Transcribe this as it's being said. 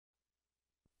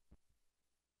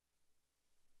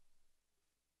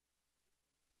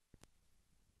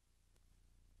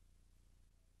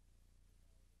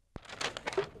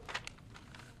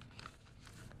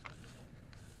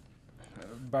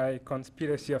By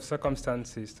conspiracy of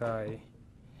circumstances, I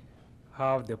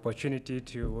have the opportunity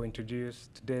to introduce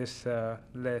today's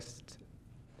list.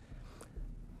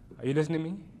 Are you listening to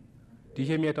me? Do you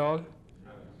hear me at all?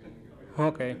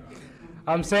 Okay.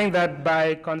 I'm saying that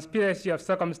by conspiracy of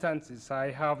circumstances,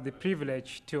 I have the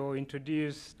privilege to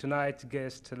introduce tonight's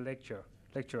guest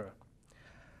lecturer.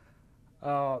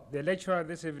 The lecturer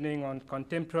this evening on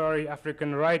contemporary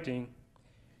African writing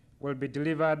will be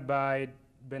delivered by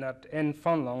Bernard N.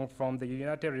 Fonlong from the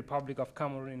United Republic of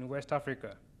Cameroon in West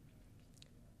Africa.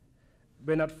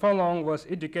 Bernard Fonlong was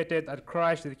educated at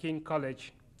Christ the King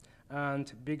College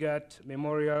and Bigot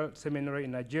Memorial Seminary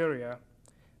in Nigeria,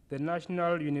 the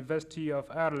National University of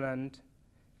Ireland,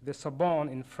 the Sorbonne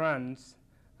in France,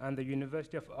 and the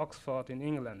University of Oxford in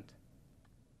England.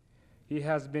 He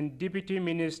has been Deputy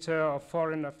Minister of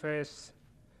Foreign Affairs,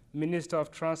 Minister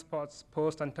of Transports,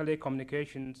 Post and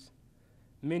Telecommunications,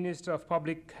 Minister of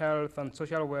Public Health and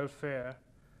Social Welfare,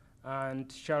 and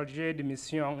Chargé de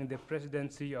Mission in the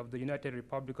Presidency of the United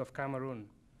Republic of Cameroon.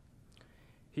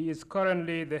 He is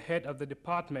currently the head of the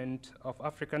Department of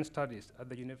African Studies at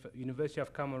the University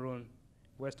of Cameroon,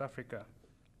 West Africa.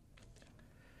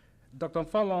 Dr.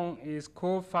 Fonlong is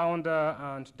co-founder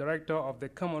and director of the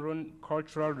Cameroon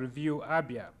Cultural Review,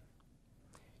 ABIA.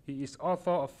 He is author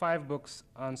of 5 books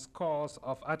and scores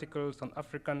of articles on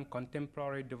African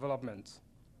contemporary developments.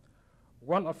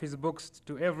 One of his books,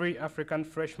 To Every African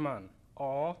Freshman,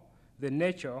 or The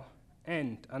Nature,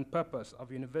 End, and Purpose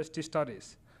of University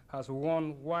Studies, has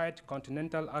won wide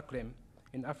continental acclaim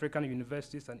in African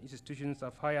universities and institutions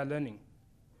of higher learning.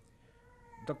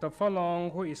 Dr.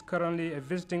 Fonlong, who is currently a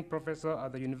visiting professor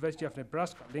at the University of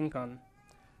Nebraska-Lincoln,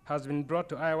 has been brought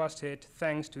to Iowa State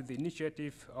thanks to the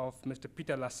initiative of Mr.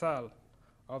 Peter LaSalle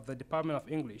of the Department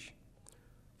of English,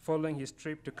 following his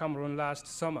trip to Cameroon last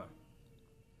summer,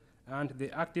 and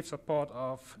the active support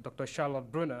of Dr.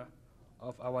 Charlotte Brunner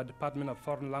of our Department of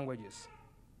Foreign Languages.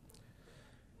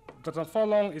 Dr.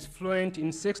 Fonlong is fluent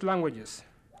in 6 languages,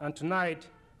 and tonight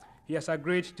he has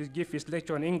agreed to give his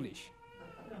lecture in English.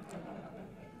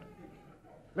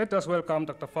 Let us welcome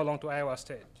Dr. Fonlong to Iowa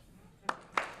State.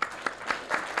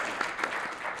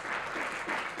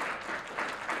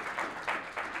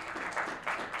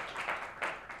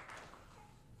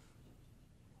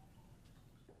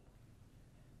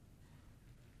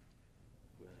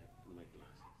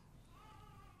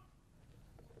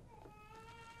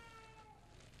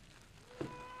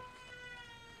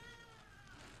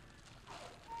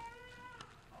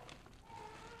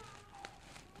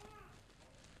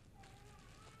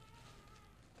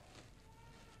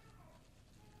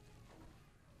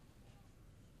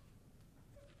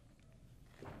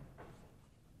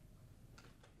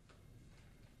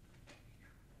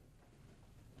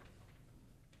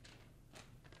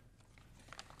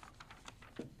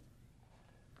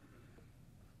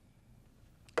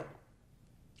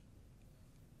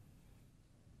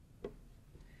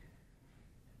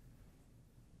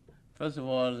 First of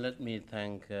all, let me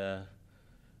thank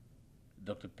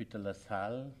Dr. Peter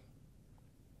LaSalle,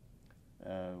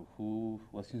 who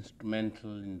was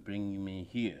instrumental in bringing me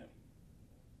here,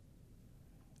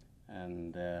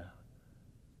 and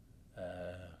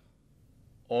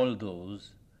all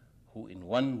those who in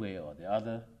one way or the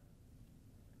other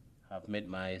have made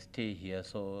my stay here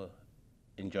so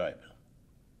enjoyable.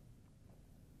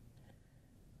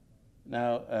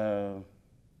 Now,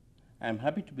 I'm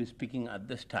happy to be speaking at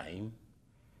this time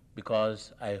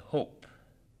because I hope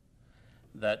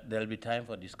that there'll be time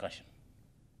for discussion.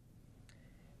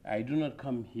 I do not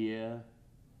come here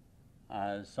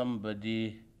as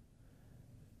somebody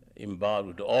endowed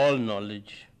with all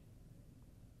knowledge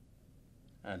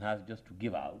and has just to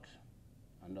give out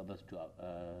and others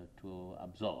to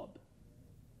absorb.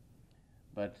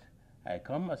 But I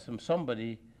come as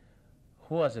somebody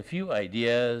who has a few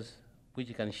ideas which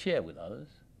he can share with others.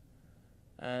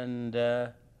 And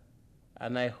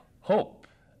I hope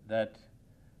that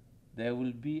there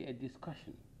will be a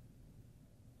discussion.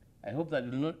 I hope that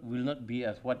will not be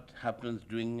as what happens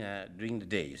during the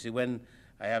day. You see, when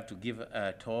I have to give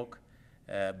a talk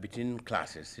between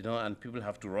classes, and people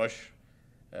have to rush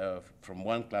from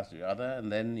one class to the other,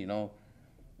 and then you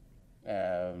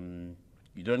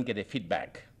don't get a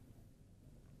feedback.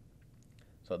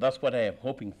 So that's what I am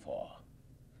hoping for.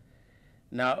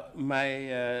 Now,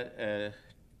 my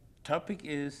topic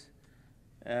is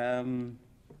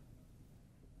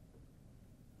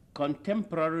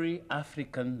contemporary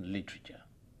African literature.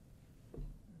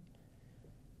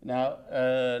 Now,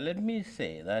 let me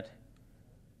say that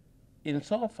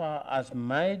insofar as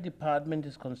my department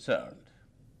is concerned,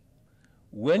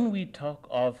 when we talk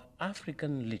of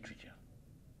African literature,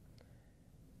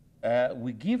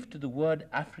 we give to the word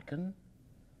African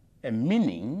a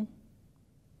meaning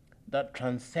that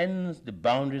transcends the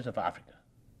boundaries of Africa.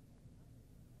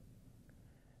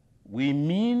 We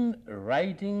mean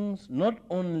writings not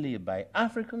only by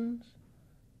Africans,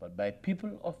 but by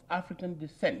people of African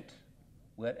descent,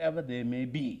 wherever they may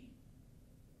be.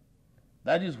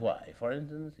 That is why, for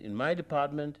instance, in my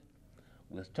department,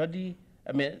 we study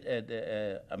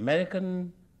the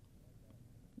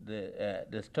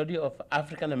study of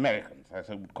African Americans, as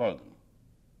I would call them,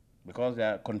 because they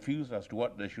are confused as to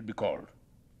what they should be called.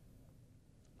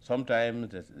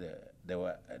 Sometimes there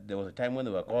was a time when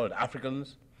they were called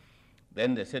Africans.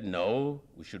 Then they said, no,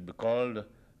 we should be called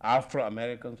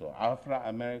Afro-Americans or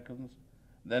Afro-Americans.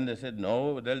 Then they said,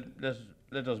 no,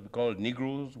 let us be called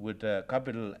Negroes with a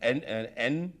capital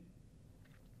N.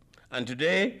 And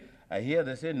today, I hear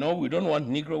they say, no, we don't want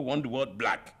Negro, we want the word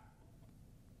black.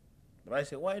 But I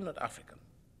say, why not African?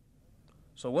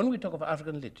 So when we talk of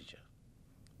African literature,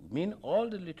 we mean all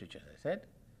the literature, as I said,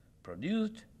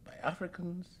 produced by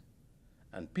Africans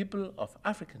and people of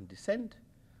African descent,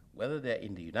 whether they're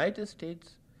in the United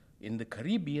States, in the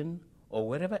Caribbean, or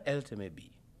wherever else they may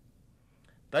be.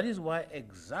 That is why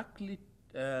exactly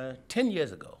 10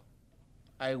 years ago,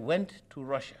 I went to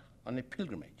Russia on a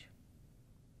pilgrimage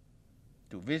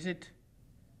to visit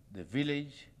the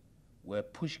village where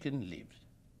Pushkin lived,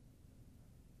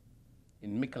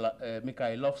 in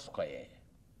Mikhailovskoye,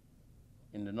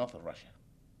 in the north of Russia.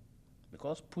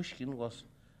 Because Pushkin was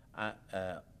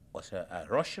a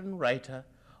Russian writer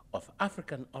of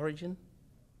African origin,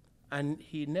 and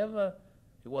he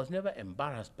was never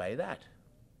embarrassed by that,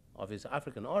 of his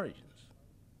African origins.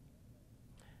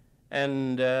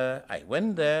 And I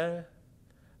went there,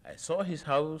 I saw his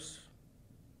house,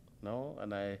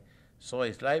 and I saw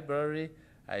his library,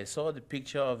 I saw the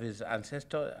picture of his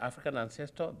ancestor, African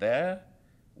ancestor there,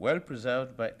 well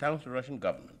preserved thanks to the Russian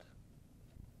government.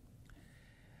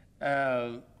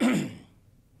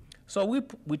 So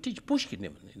we teach Pushkin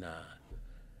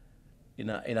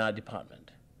in our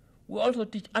department. We also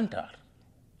teach Antar.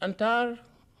 Antar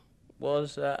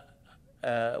was a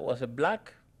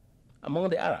black among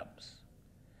the Arabs,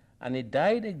 and he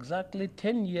died exactly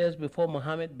 10 years before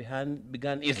Muhammad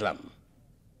began Islam.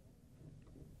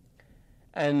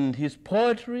 And his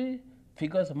poetry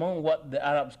figures among what the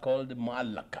Arabs call the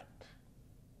Mu'allakat,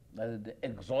 that is the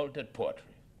exalted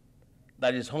poetry,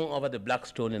 that is hung over the black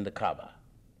stone in the Kaaba.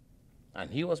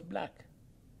 And he was black.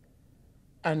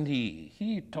 And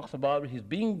he talks about his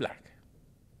being black.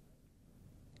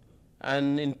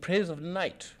 And in praise of the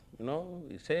night,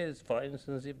 he says, for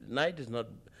instance,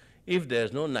 if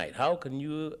there's no night, how can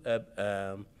you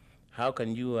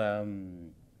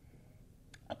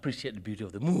appreciate the beauty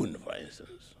of the moon, for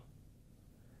instance?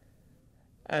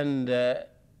 And as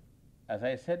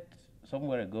I said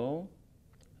somewhere ago,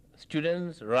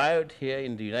 students riot here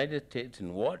in the United States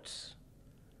in Watts,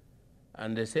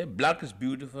 and they say black is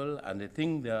beautiful, and they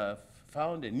think they have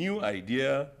found a new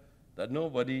idea that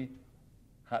nobody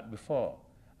had before.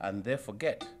 And they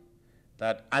forget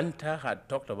that Anta had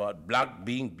talked about black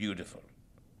being beautiful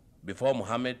before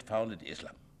Muhammad founded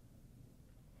Islam.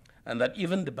 And that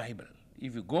even the Bible,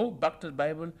 if you go back to the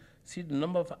Bible, see the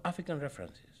number of African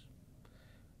references.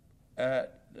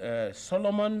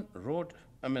 Solomon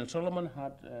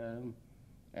had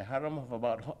a harem of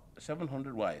about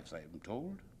 700 wives, I am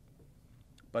told.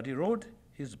 But he wrote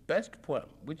his best poem,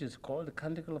 which is called the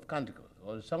Canticle of Canticles,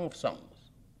 or the Song of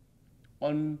Songs,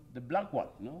 on the black one,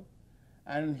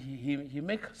 And he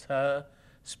makes her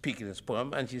speak in his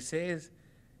poem, and she says,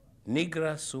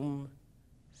 Nigra sum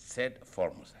sed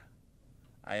formosa.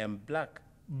 I am black,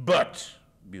 but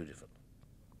beautiful.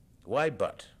 Why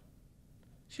but?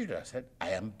 She should have said,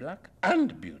 I am black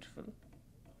and beautiful,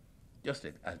 just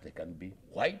as they can be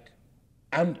white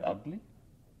and ugly.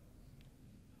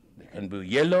 They can be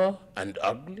yellow and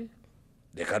ugly.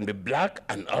 They can be black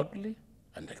and ugly.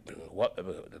 And they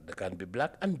can be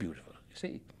black and beautiful, you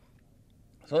see.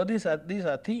 So these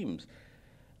are themes.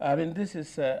 I mean, this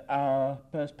is our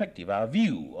perspective, our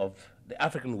view of the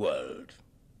African world.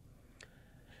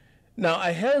 Now,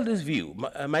 I held this view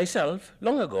myself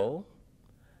long ago,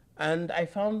 and I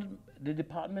found the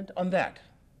department on that.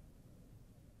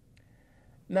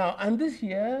 Now, and this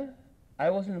year, I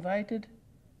was invited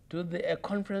to a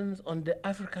conference on the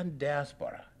African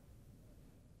diaspora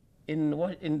in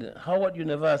Howard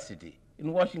University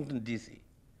in Washington, D.C.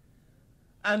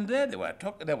 And there they were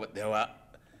there were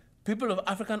people of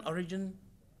African origin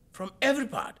from every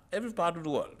part of the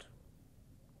world.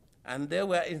 And they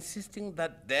were insisting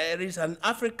that there is an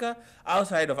Africa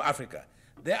outside of Africa.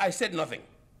 There I said nothing,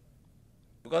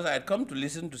 because I had come to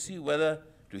listen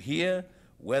to hear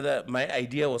whether my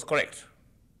idea was correct.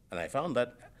 And I found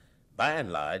that, by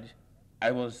and large,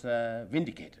 I was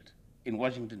vindicated in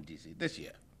Washington, D.C. this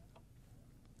year.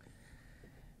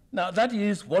 Now, that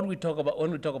is what we talk about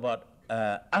when we talk about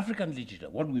African literature,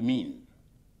 what we mean.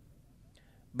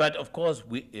 But of course,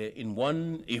 in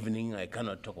one evening, I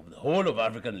cannot talk of the whole of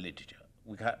African literature.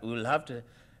 We will have to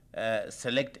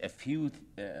select a few,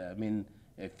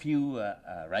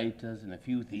 writers and a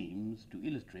few themes to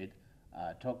illustrate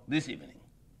our talk this evening.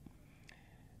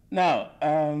 Now,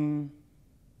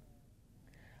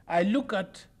 I look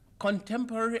at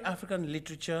contemporary African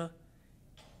literature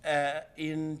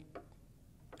in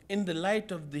the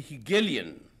light of the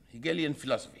Hegelian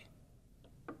philosophy.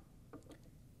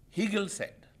 Hegel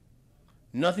said,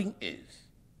 nothing is,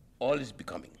 all is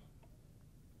becoming.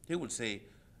 He would say,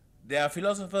 there are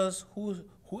philosophers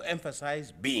who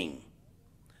emphasize being.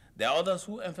 There are others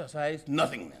who emphasize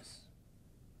nothingness.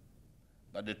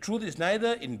 But the truth is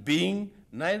neither in being,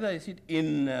 neither is it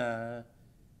in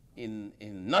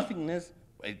nothingness,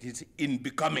 it is in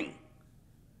becoming.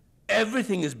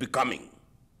 Everything is becoming.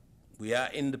 We are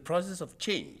in the process of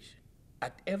change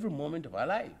at every moment of our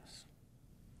lives.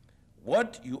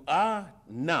 What you are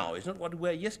now is not what you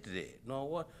were yesterday,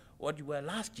 nor what you were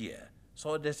last year.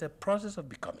 So there's a process of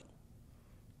becoming.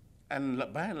 And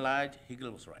by and large, Hegel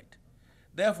was right.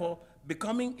 Therefore,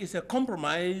 becoming is a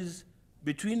compromise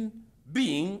between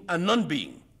being and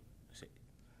non-being.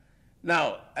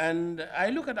 Now, and I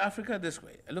look at Africa this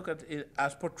way. I look at it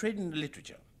as portrayed in the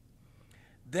literature.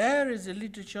 There is a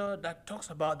literature that talks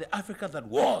about the Africa that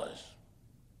was,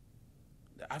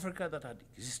 the Africa that had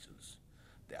existence,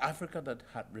 the Africa that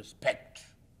had respect.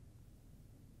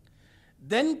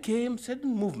 Then came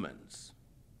certain movements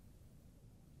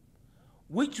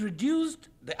which reduced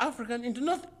the African into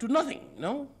to nothing,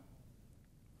 no?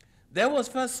 There was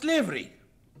first slavery,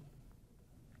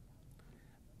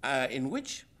 in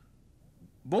which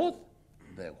both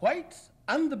the whites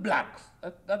and the blacks,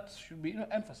 that should be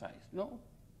emphasized, no?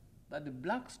 That the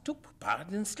blacks took part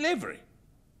in slavery.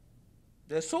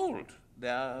 They sold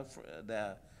their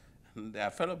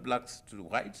fellow blacks to the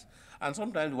whites, and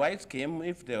sometimes whites came,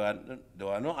 if there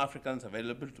were no Africans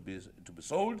available to be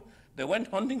sold, they went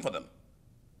hunting for them.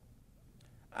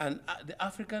 And the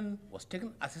African was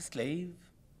taken as a slave.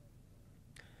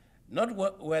 Not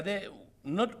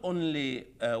only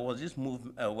was this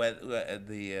movement, were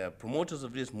the promoters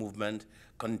of this movement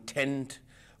content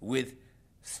with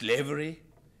slavery,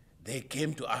 they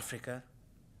came to Africa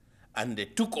and they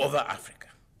took over Africa.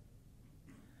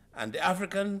 And the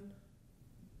African,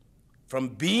 from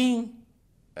being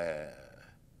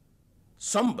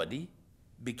somebody,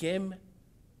 became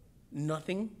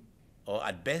nothing, or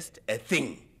at best a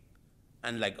thing.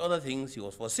 And like other things, he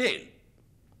was for sale.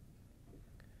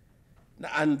 Now,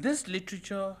 and this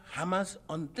literature hammers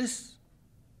on this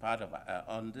part of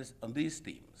on these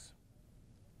themes.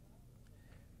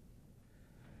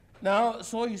 Now,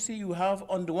 so you see, you have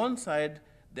on the one side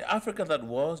the Africa that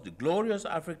was, the glorious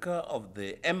Africa of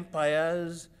the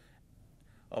empires,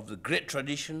 of the great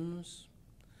traditions,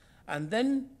 and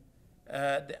then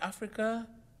the Africa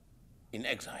in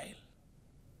exile.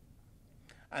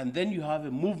 And then you have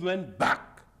a movement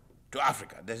back to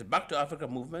Africa. There's a back to Africa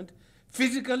movement.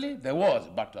 Physically, there was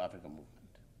a back to Africa movement.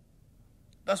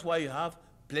 That's why you have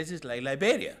places like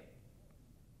Liberia,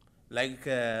 like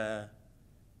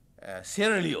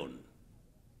Sierra Leone.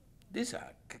 These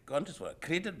are countries were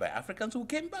created by Africans who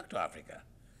came back to Africa.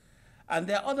 And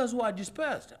there are others who are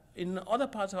dispersed in other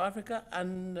parts of Africa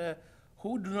and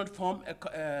who do not form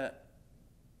a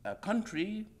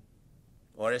country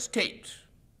or a state.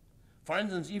 For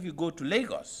instance, if you go to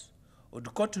Lagos or to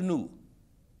Cotonou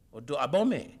or to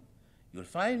Abomey, you'll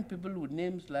find people with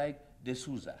names like De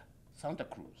Souza, Santa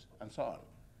Cruz, and so on.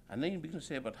 And then you begin to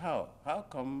say, but how? How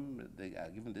come they are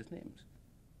given these names?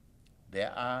 They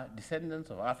are descendants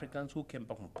of Africans who came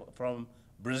back from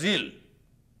Brazil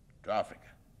to Africa.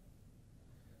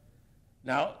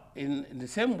 Now, in the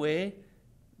same way,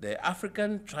 the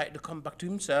African tried to come back to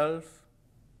himself,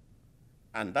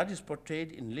 and that is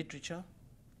portrayed in literature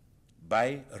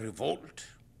by revolt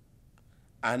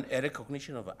and a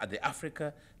recognition of the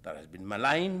Africa that has been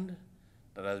maligned,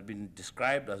 that has been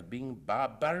described as being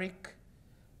barbaric.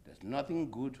 There's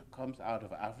nothing good comes out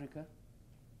of Africa.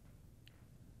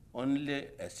 Only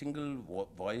a single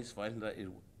voice finds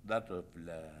that of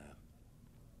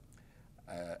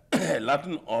a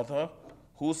Latin author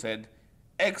who said,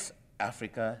 ex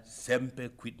Africa semper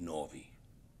quid novi.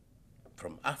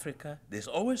 From Africa, there's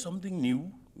always something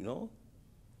new, you know.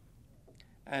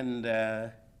 And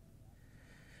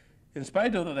in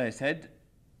spite of what I said,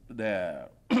 the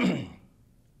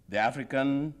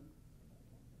African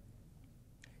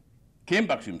came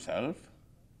back to himself,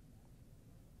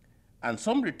 and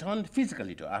some returned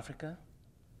physically to Africa,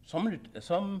 some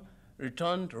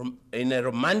returned in a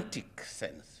romantic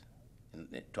sense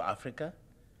to Africa.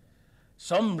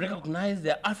 Some recognized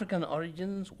their African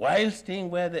origins while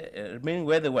staying remaining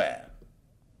where they were.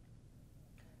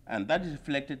 And that is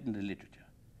reflected in the literature.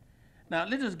 Now,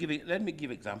 let me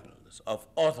give examples of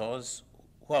authors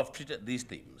who have treated these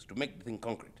themes to make the thing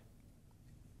concrete.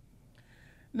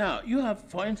 Now, you have,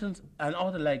 for instance, an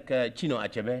author like Chino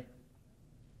Achebe.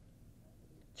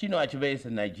 Chino Achebe is a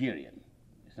Nigerian,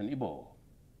 he's an Igbo.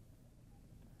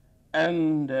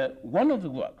 And one of the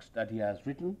works that he has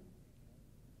written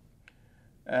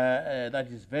that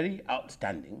is very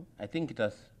outstanding, I think it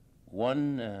has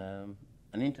won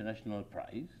an international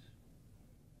prize,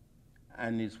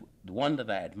 and is the one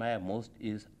that I admire most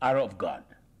is Hour of God.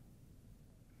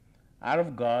 Hour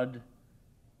of God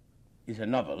is a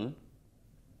novel,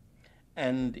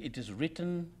 and it is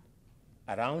written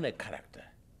around a character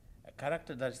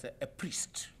that is a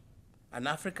priest, an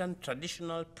African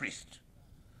traditional priest,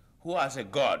 who has a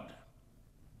god,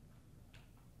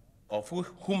 of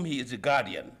whom he is a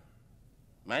guardian.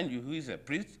 Mind you, who is a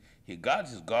priest, he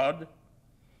guards his god,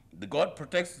 the god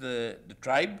protects the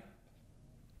tribe,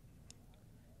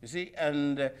 you see,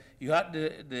 and you had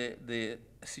the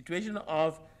situation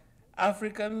of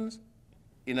Africans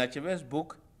in Achebe's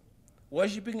book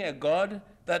worshipping a god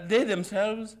that they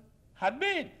themselves had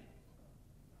made.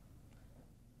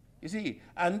 You see,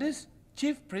 and this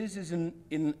chief priest is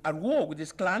at war with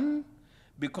his clan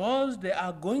because they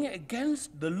are going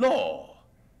against the law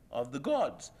of the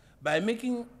gods by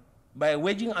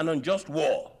waging an unjust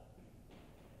war.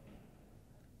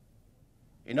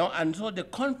 You know, and so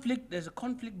there's a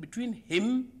conflict between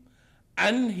him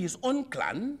and his own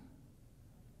clan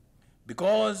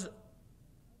because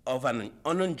of an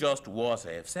unjust war, as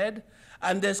I have said,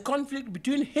 and there's conflict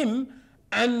between him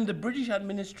and the British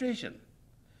administration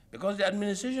because the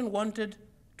administration wanted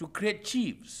to create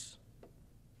chiefs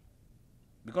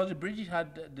because the British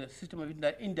had the system of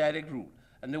indirect rule,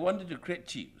 and they wanted to create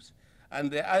chiefs.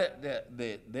 And their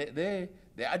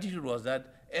attitude was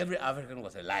that every African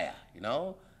was a liar, you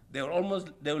know? They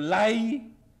would lie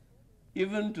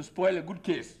even to spoil a good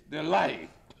case. They'll lie.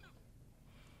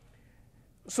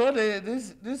 So the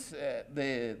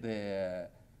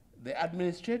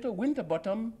administrator,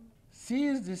 Winterbottom,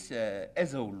 sees this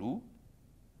Ezeolu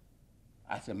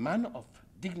as a man of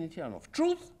dignity and of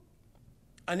truth,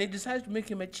 and he decides to make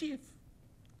him a chief.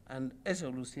 And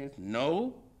Ezeolu says,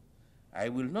 no, I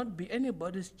will not be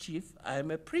anybody's chief. I am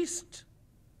a priest,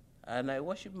 and I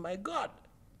worship my God.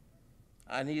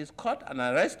 And he is caught and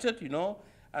arrested, you know,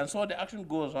 and so the action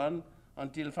goes on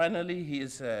until finally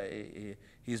his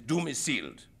doom is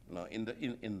sealed. You know,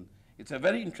 it's a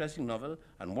very interesting novel,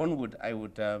 and one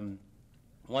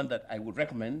that I would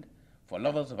recommend for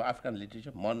lovers of African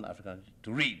literature, modern African literature,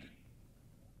 to read.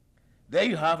 There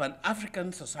you have an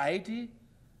African society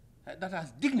that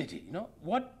has dignity. You know,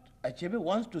 what Achebe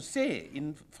wants to say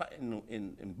in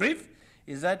brief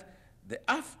is that the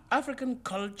African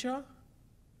culture,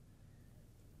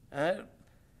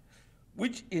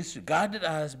 which is regarded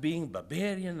as being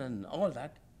barbarian and all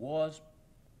that, was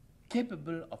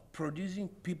capable of producing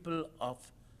people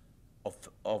of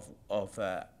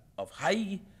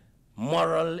high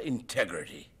moral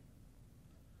integrity.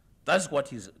 That is what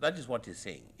he's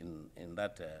saying in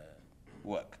that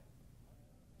work.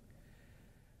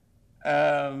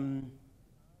 On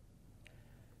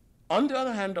the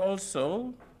other hand,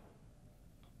 also,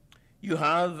 you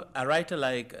have a writer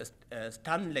like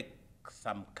Stanley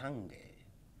Samkange.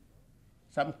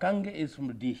 Samkange is from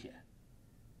Rhodesia,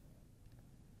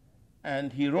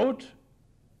 and he wrote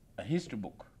a history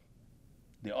book,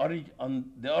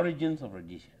 on the origins of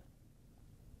Rhodesia.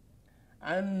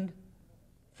 And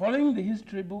following the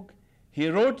history book, he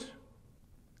wrote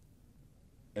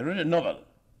a novel,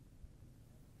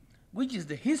 which is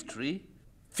the history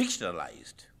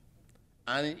fictionalized,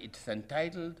 and it's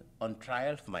entitled On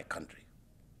Trial for My Country.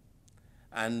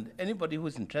 And anybody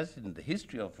who's interested in the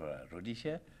history of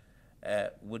Rhodesia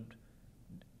would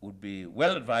be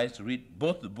well advised to read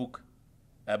both the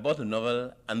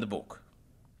novel and the book.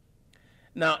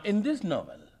 Now, in this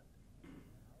novel,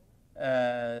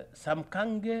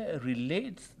 Samkange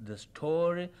relates the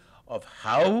story of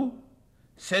how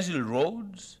Cecil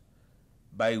Rhodes,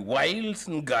 by wiles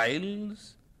and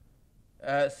guiles,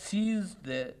 seized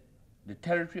the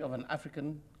territory of an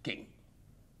African king.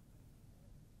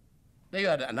 There you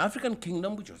had an African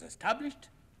kingdom which was established,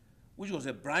 which was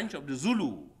a branch of the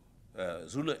Zulu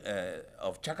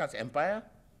of Chaka's empire,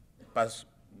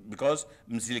 because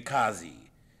Mzilikazi,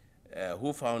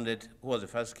 who was the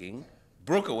first king,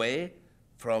 broke away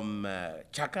from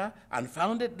Chaka and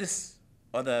founded this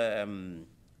other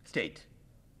state,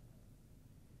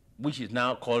 which is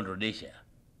now called Rhodesia.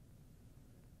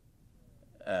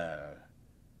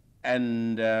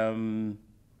 And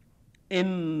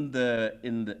in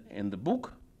the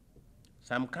book,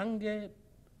 Samkange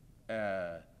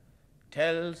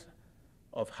tells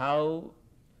of how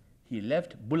he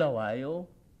left Bulawayo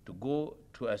to go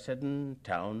to a certain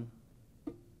town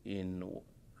in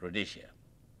Rhodesia.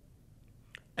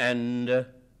 And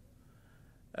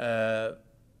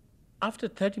after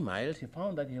 30 miles, he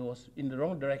found that he was in the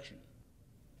wrong direction.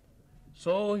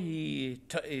 So he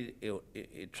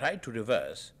tried to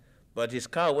reverse, but his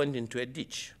car went into a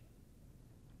ditch.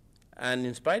 And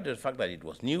in spite of the fact that it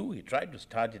was new, he tried to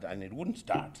start it and it wouldn't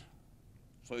start.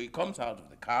 So he comes out of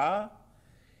the car,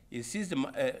 he sees the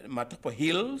Matopo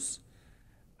Hills,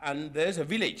 and there's a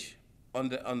village on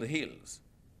the hills,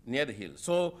 near the hills.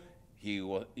 So he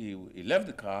left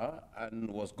the car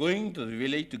and was going to the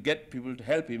village to get people to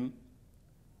help him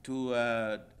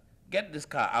to get this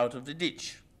car out of the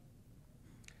ditch.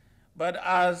 But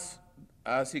as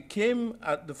he came,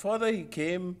 the further he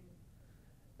came,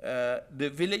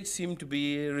 the village seemed to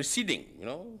be receding, you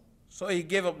know. So he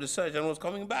gave up the search and was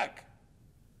coming back.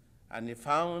 And he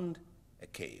found a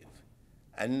cave.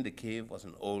 And in the cave was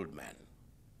an old man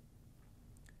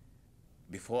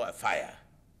before a fire.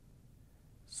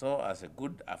 So as a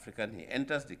good African, he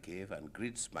enters the cave and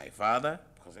greets my father,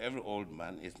 because every old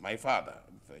man is my father.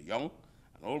 If you're young,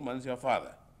 an old man is your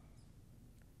father.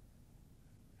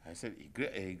 I said,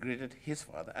 he greeted his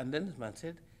father, and then this man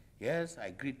said, yes,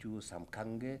 I greet you,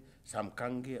 Samkange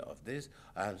of this,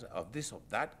 of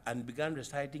that, and began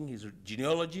reciting his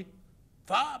genealogy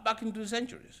far back into the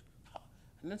centuries.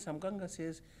 And then Samkange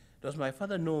says, does my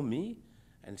father know me?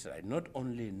 And he said, I not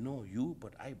only know you,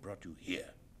 but I brought you here,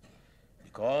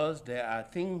 because there are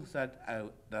things that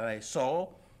I saw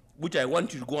which I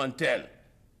want you to go and tell.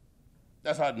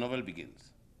 That's how the novel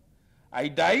begins. I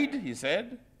died, he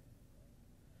said,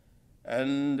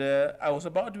 and I was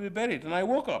about to be buried, and I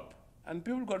woke up, and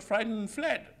people got frightened and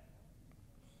fled.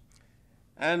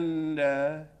 And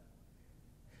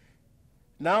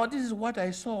now this is what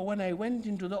I saw when I went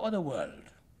into the other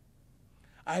world.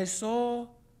 I saw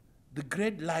the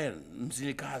great lion,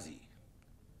 Mzilikazi,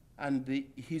 and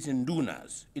his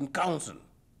Indunas in council,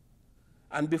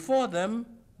 and before them,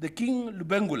 the king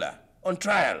Lubengula on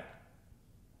trial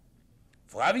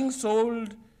for having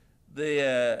sold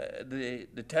the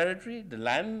territory, the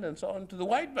land, and so on to the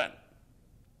white man.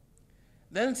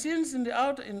 Then, since in the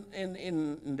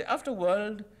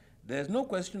afterworld, there's no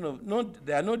question of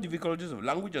there are no difficulties of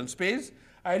language and space,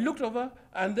 I looked over,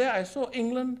 and there I saw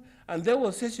England, and there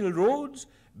was Cecil Rhodes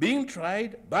being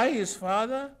tried by his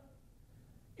father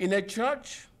in a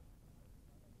church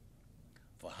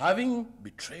for having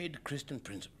betrayed Christian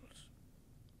principles,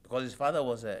 because his father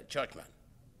was a churchman,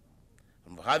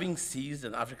 and for having seized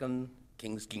an African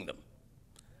king's kingdom.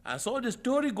 And so the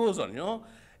story goes on, you know.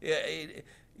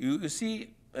 You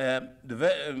see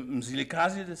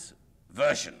Mzilikazi's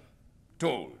version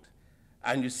told,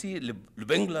 and you see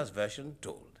Lubengula's version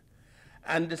told.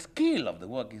 And the scale of the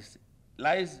work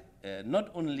lies not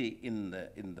only in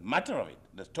the matter of it,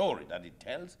 the story that it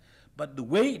tells, but the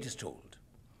way it is told.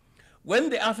 When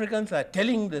the Africans are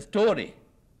telling the story,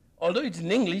 although it's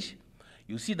in English,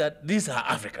 you see that these are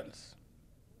Africans.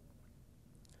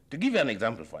 To give you an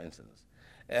example, for instance,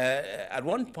 at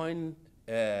one point,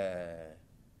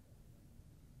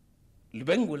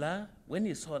 Lubengula, when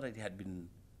he saw that he had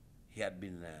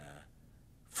been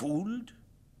fooled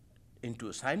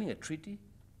into signing a treaty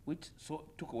which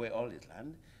took away all his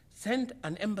land, sent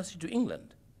an embassy to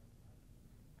England.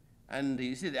 And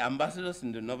you see, the ambassadors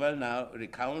in the novel now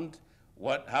recount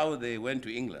how they went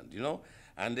to England, you know,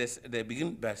 and they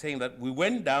begin by saying that we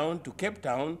went down to Cape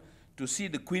Town to see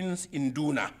the Queen's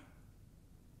Induna.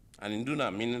 And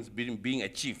Induna means being a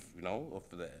chief, you know,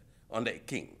 under a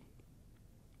king.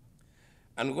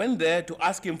 And went there to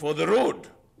ask him for the road.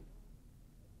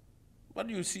 What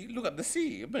do you see? Look at the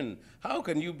sea. I mean, how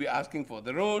can you be asking for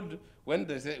the road when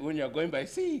you're going by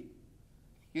sea?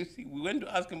 You see, we went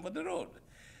to ask him for the road.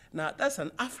 Now, that's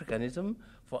an Africanism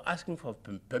for asking for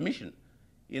permission.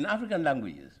 In African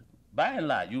languages, by and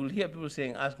large, you will hear people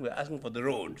saying, we're asking for the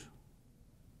road.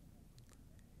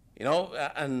 You know,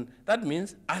 and that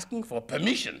means asking for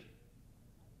permission.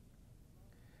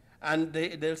 And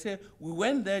they'll say, we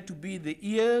went there to be the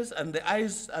ears and the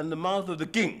eyes and the mouth of the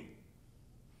king.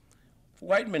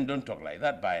 White men don't talk like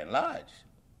that by and large.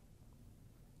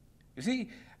 You see,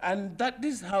 and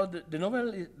this is how the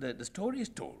novel, the story is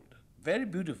told, very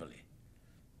beautifully.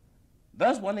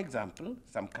 That's one example,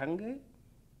 Samkange,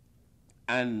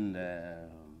 and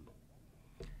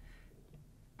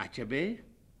Achebe.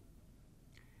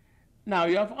 Now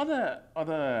you have other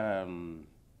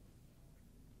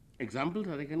examples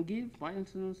that I can give. For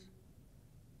instance,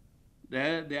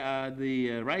 there are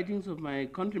the writings of my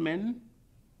countrymen.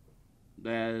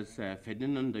 There's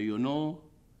Ferdinand de Yono,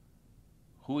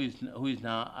 who is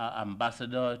now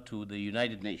ambassador to the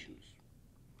United Nations.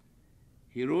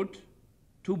 He wrote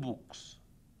 2 books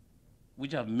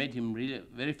which have made him really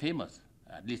very famous,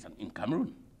 at least in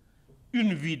Cameroon.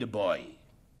 Une vie de boy.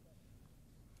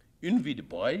 Une vie de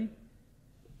boy.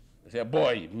 A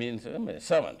boy means a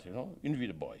servant, you know, une vie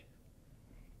de boy.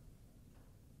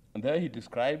 And there he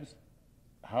describes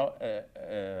how a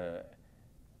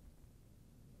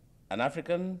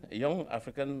young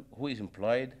African who is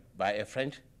employed by a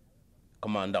French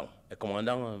commandant. A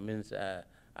commandant means an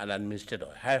administrator,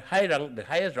 the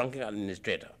highest ranking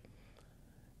administrator.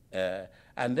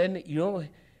 And then, you know,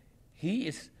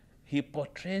 he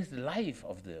portrays the life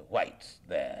of the whites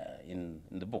there in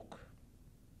the book.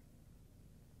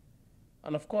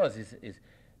 And of course, it's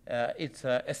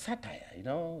a satire, you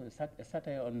know, a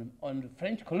satire on the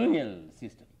French colonial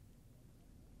system.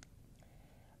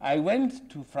 I went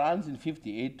to France in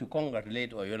 '58 to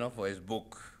congratulate Oyono for his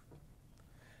book.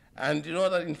 And you know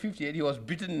that in '58 he was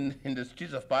beaten in the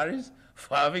streets of Paris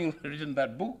for having written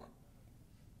that book.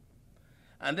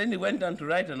 And then he went on to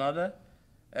write another,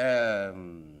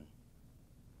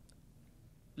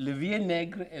 Le Vieux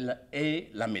Nègre et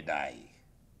la Médaille,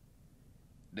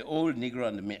 the old Negro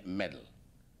and the medal.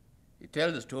 He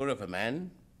tells the story of a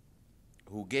man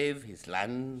who gave his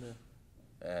land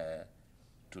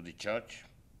to the church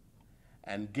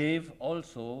and gave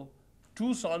also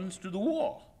 2 sons to the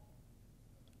war.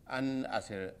 And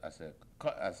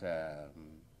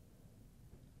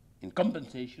in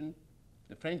compensation,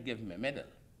 the French gave him a medal.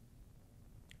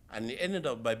 And he ended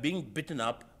up by being beaten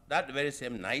up that very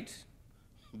same night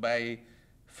by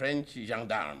French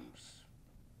gendarmes.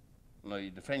 You know,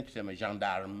 the French term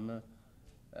gendarme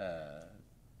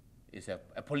is a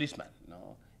policeman. You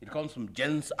know? It comes from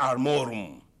gens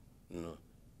armorum, you know,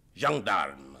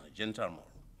 gendarme, gens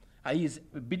armorum. And he's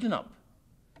beaten up.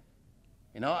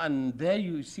 You know, and there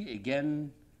you see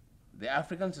again the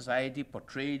African society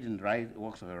portrayed in the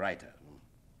works of a writer.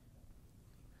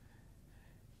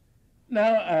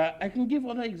 Now, I can give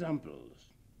other examples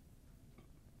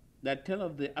that tell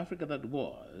of the Africa that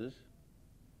was.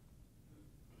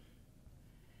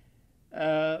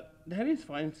 There is,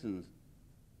 for instance,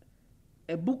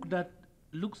 a book that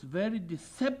looks very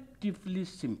deceptively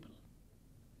simple,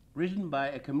 written by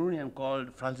a Cameroonian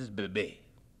called Francis Bébé.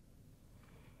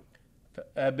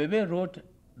 Bébé wrote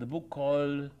the book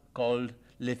called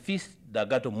Les Fils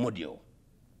d'Agato Modio.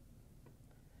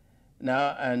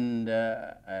 Now, and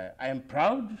I am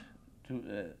proud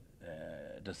to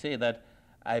say that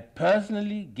I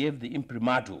personally gave the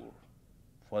imprimatur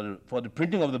for the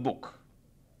printing of the book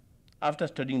after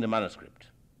studying the manuscript,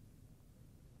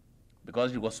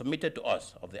 because it was submitted to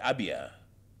us of the Abia,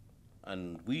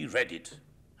 and we read it,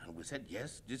 and we said,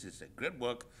 yes, this is a great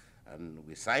work, and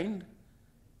we signed,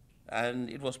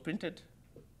 and it was printed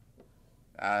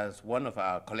as one of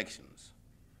our collections.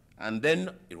 And then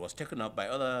it was taken up by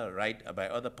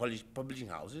other publishing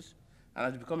houses, and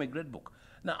has become a great book.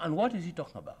 Now, and what is he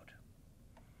talking about?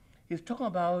 He's talking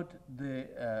about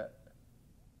the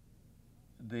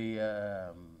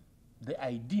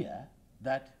idea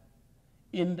that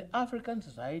in the African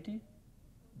society,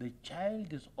 the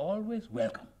child is always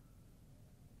welcome.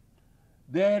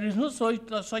 There is no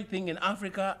such thing in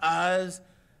Africa as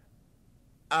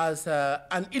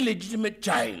an illegitimate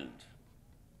child.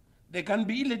 There can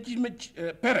be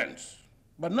illegitimate parents,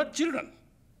 but not children.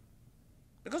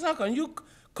 Because how can you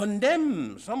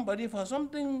condemn somebody for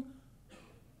something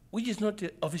which is not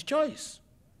of his choice?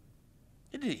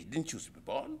 He didn't choose to be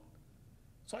born.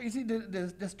 So you see,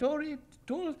 the story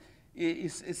told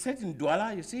is set in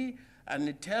Douala, you see, and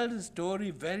it tells the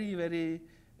story very, very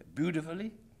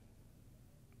beautifully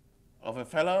of a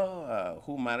fellow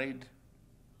who married,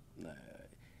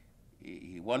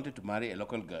 he wanted to marry a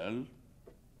local girl,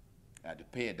 had to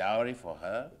pay a dowry for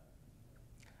her,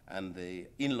 and the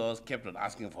in-laws kept on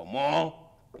asking for more,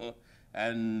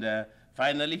 and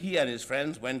finally he and his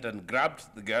friends went and grabbed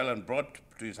the girl and brought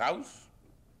to his house.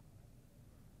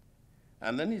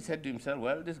 And then he said to himself,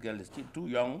 well, this girl is still too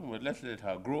young, well, let's let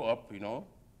her grow up, you know.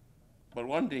 But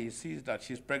one day he sees that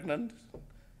she's pregnant,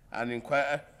 and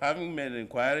having made an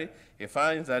inquiry, he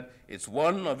finds that it's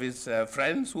one of his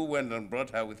friends who went and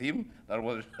brought her with him that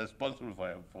was responsible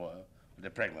for the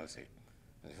pregnancy.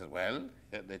 And he says, well,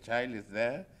 the child is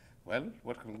there, Well,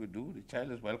 what can we do? The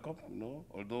child is welcome, you know,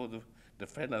 although the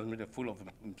friend has made a fool of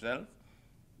himself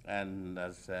and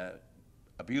has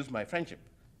abused my friendship,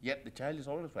 yet the child is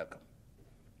always welcome.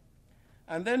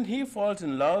 And then he falls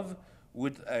in love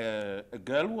with a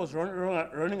girl who was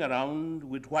running around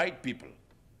with white people.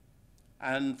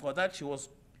 And for that, she was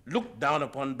looked down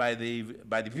upon by the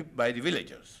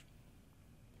villagers.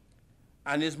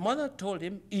 And his mother told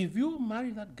him, if you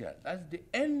marry that girl, that's the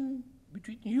end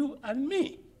between you and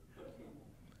me.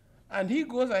 And he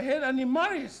goes ahead and he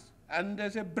marries. And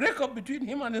there's a breakup between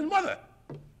him and his mother.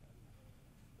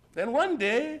 Then one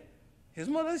day, his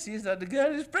mother sees that the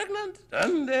girl is pregnant,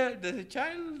 and there's a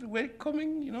child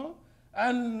coming, you know,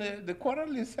 and the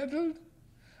quarrel is settled,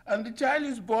 and the child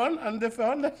is born, and they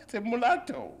found that it's a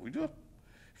mulatto.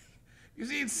 You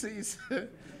see, it's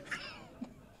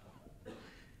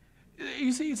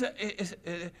you see,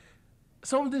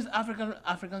 some of these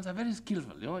Africans are very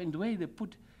skillful, you know, in the way they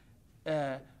put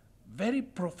very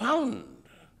profound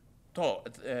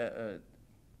thought,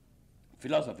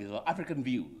 philosophies or African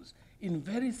views in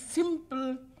very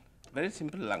simple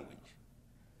language.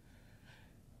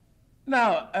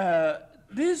 Now,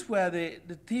 these were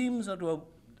the themes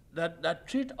that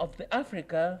treat of the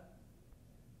Africa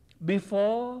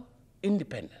before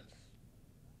independence.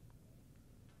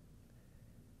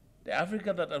 The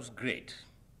Africa that was great,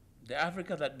 the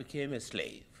Africa that became a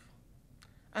slave.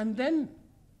 And then,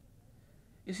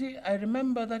 you see, I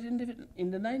remember that in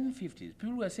the 1950s,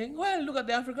 people were saying, well, look at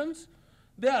the Africans.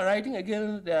 They are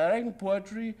writing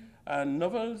poetry and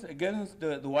novels against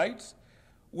the whites.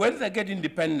 When they get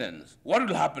independence, what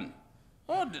will happen?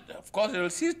 Oh, of course, they will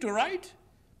cease to write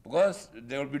because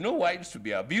there will be no whites to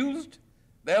be abused.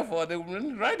 Therefore, they will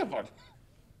not write upon.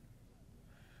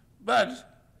 But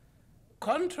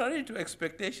contrary to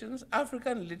expectations,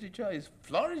 African literature is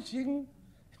flourishing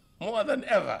more than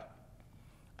ever.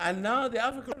 And now the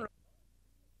African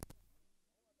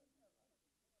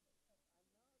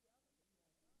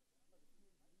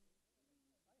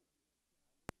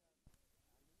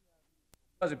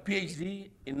has a PhD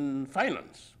in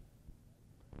finance.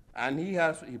 And he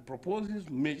proposes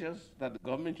measures that the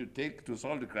government should take to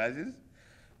solve the crisis.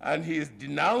 And he is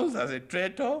denounced as a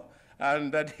traitor,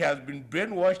 and that he has been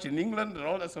brainwashed in England and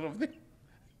all that sort of thing.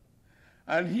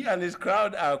 And he and his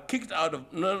crowd are kicked out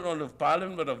of, not only of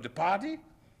parliament, but of the party.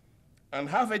 And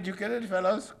half-educated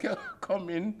fellows come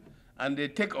in and they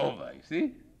take over, you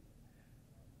see?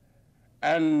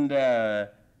 And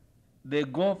they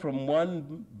go from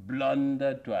one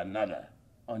blunder to another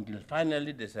until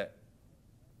finally there's a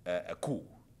coup.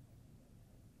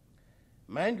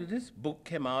 Mind you, this book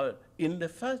came out in the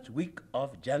first week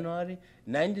of January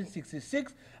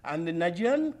 1966, and the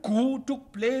Nigerian coup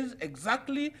took place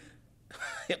exactly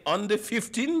on the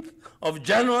 15th of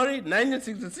January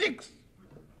 1966.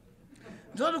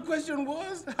 So the question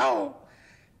was, how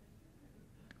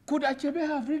could Achebe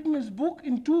have written his book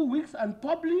in 2 weeks and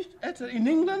published it in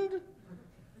England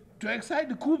to excite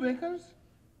the coup makers?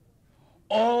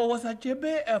 Or was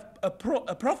Achebe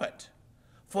a prophet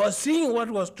foreseeing what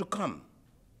was to come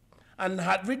and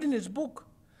had written his book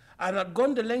and had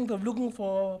gone the length of looking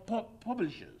for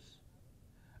publishers?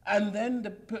 And then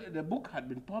the book had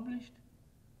been published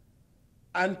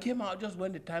and came out just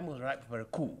when the time was ripe for a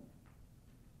coup.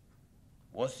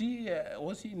 Was he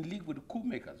in league with the coup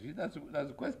makers? That's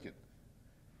the question.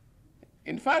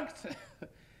 In fact,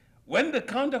 when the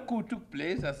counter coup took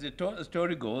place, as the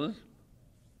story goes,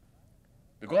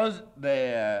 because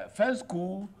the first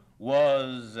coup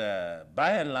was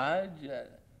by and large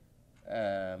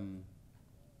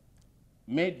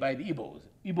made by the Igbo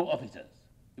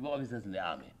officers in the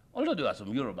army. Although there were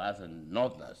some Yorubas and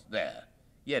Northerners there,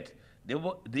 yet the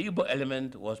Igbo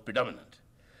element was predominant.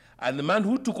 And the man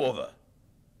who took over,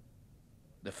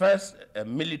 the first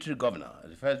military governor,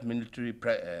 the first military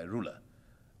ruler,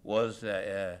 was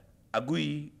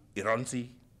Agui Ironsi,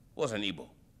 was an Igbo.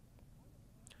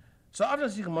 So after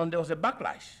 6 months, there was a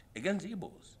backlash against the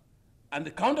Igbos. And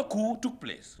the counter coup took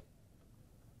place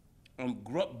and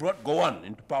brought Gowon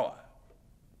into power.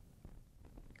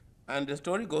 And the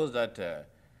story goes that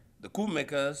the coup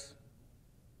makers,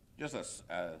 just as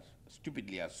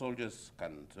stupidly as soldiers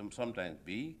can sometimes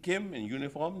be, came in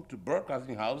uniform to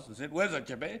Broadcasting House and said, "Where's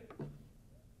Achebe?"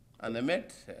 And they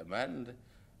met a man and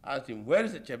asked him, "Where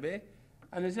is Achebe?"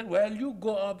 And he said, "Well, you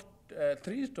go up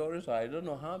 3 stories, I don't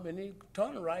know how many,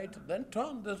 turn right, then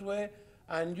turn this way,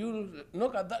 and you'll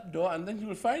knock at that door, and then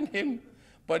you'll find him."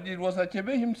 But it was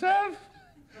Achebe himself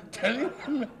telling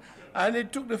him, and he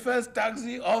took the first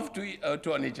taxi off to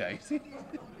Onitsha, you see?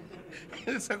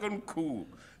 The second coup.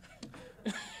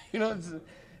 You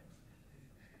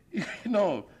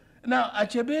know, Now,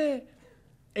 Achebe,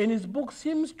 in his book,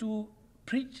 seems to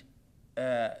preach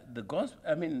the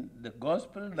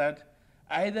gospel that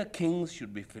either kings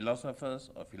should be philosophers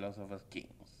or philosophers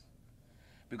kings.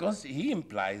 Because he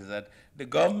implies that the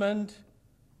government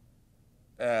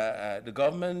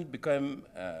became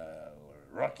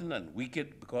rotten and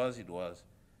wicked because it was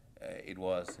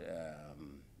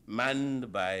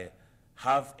manned by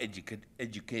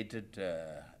half-educated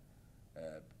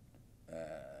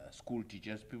school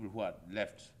teachers, people who had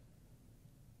left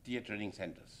theater training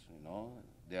centers. You know,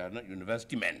 they are not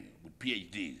university men with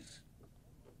PhDs.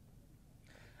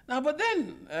 Now, but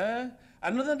then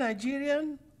another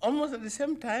Nigerian, almost at the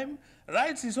same time,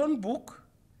 writes his own book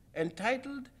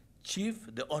entitled Chief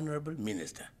the Honorable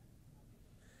Minister.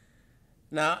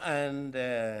 Now, and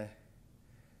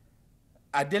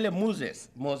Adele Moses,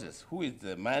 who is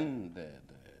the man, the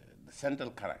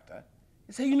central character,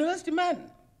 is a university man.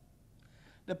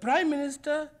 The Prime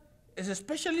Minister is a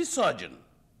specialist surgeon.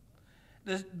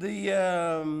 The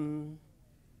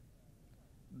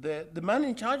man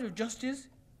in charge of justice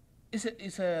is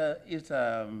a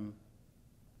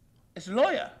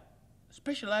lawyer,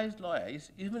 specialized lawyer.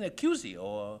 He's even a QC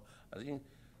or I think,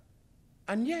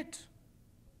 and yet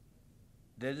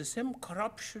there's the same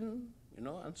corruption, you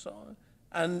know, and so on,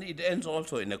 and it ends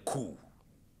also in a coup.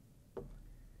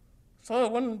 So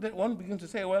one begins to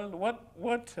say, well,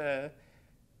 what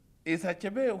is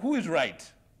Achebe? Who is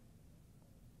right?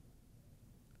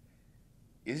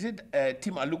 Is it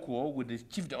Tim Aluko with the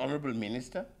Chief the Honorable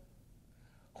Minister,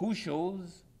 who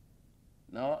shows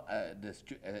now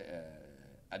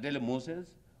Adele Moses,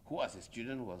 who as a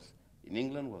student was in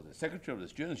England, was the secretary of the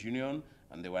Students' Union,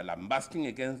 and they were lambasting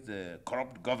against the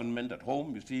corrupt government at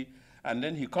home, you see, and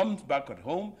then he comes back at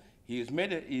home, he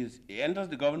enters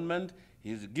the government,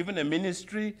 he's given a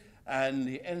ministry, and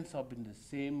he ends up in the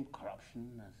same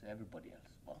corruption as everybody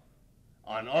else. Well,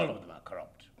 and all of them are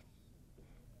corrupt.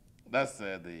 That's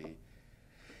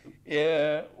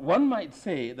one might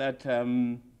say that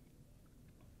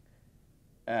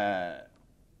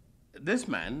this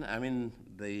man, I mean,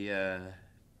 the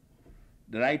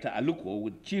writer Aluko,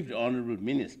 with Chief the Honorable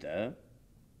Minister,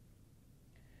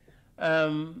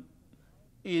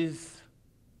 is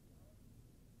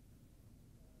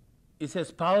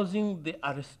espousing the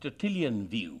Aristotelian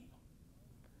view.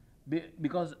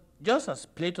 Because just as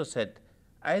Plato said,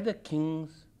 either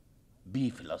kings be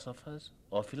philosophers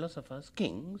or philosophers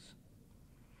kings,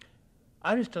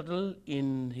 Aristotle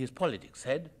in his Politics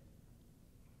said,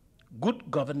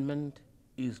 good government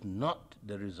is not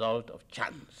the result of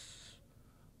chance,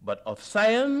 but of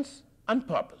science and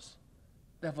purpose.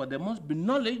 Therefore, there must be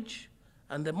knowledge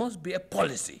and there must be a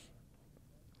policy.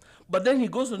 But then he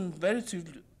goes on very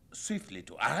swiftly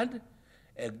to add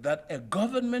that a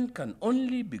government can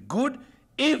only be good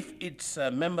if its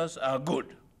members are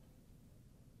good.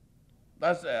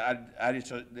 That's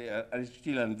the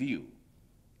Aristotelian view.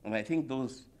 And I think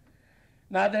those...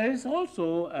 Now, there is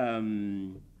also,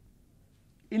 in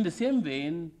the same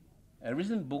vein, a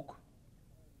recent book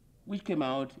which came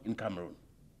out in Cameroon.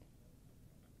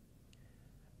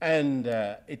 And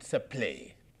it's a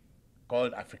play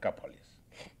called Africapolis.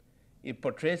 It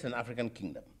portrays an African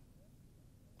kingdom.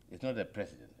 It's not a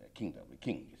president, a kingdom, a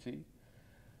king, you see.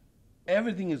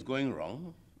 Everything is going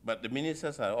wrong, but the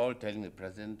ministers are all telling the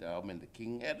president, the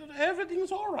king,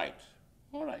 everything's all right,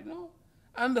 no?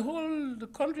 And the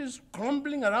country is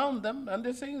crumbling around them, and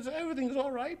they're saying everything's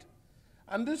all right.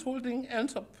 And this whole thing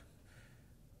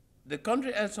the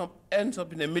country ends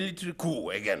up in a military coup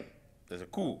again. There's a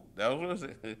coup. There was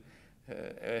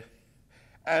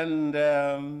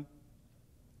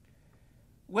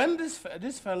when this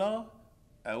fellow,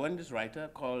 when this writer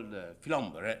called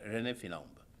René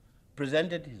Philombe,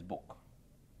 presented his book,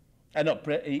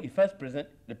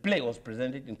 the play was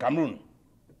presented in Cameroon,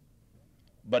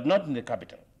 but not in the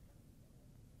capital.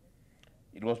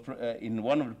 It was in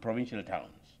one of the provincial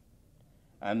towns.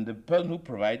 And the person who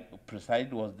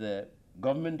presided was the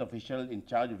government official in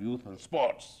charge of youth and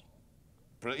sports.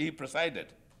 He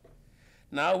presided.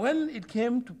 Now, when it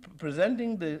came to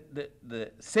presenting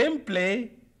the same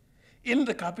play in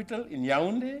the capital, in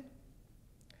Yaoundé,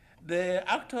 the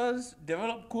actors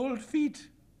developed cold feet.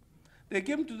 They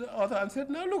came to the author and said,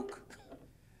 now look,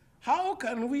 how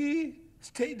can we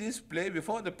stage this play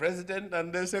before the president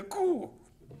and there's a coup?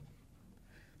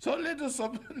 So let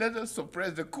us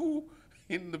suppress the coup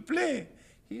in the play.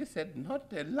 He said,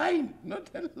 not a line, not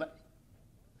a line.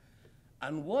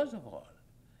 And worst of all,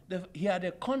 he had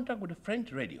a contract with the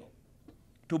French radio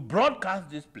to broadcast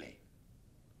this play.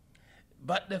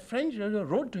 But the French radio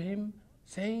wrote to him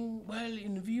saying, well,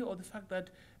 in view of the fact that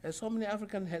so many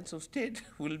African heads of state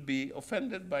will be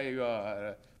offended by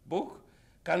your book,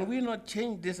 can we not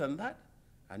change this and that?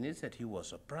 And he said he was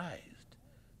surprised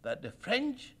that the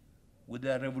French, with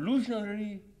their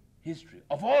revolutionary history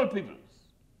of all peoples,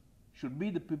 should be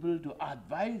the people to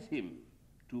advise him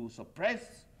to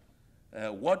suppress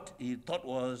what he thought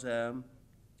was the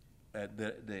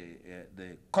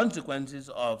consequences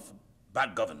of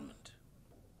bad government.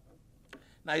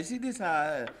 Now you see, these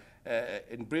are,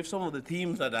 in brief, some of the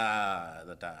themes that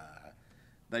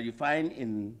you find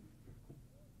in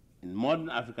modern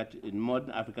Africa, in modern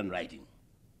African writing.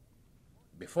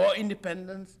 Before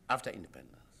independence, after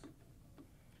independence.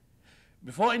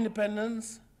 Before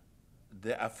independence,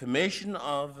 the affirmation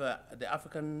of the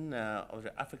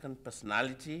African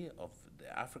personality, of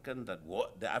the Africa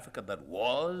that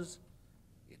was,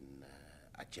 in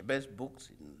Achebe's books,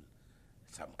 in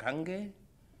Samkange.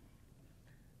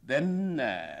 Then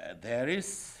there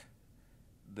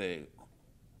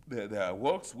are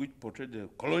works which portray the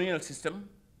colonial system,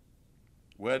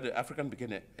 where the African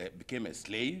became a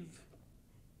slave,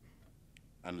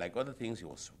 and like other things, he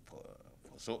was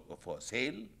for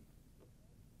sale.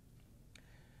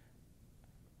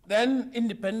 Then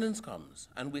independence comes,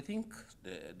 and we think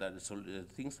that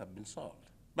things have been solved.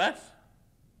 But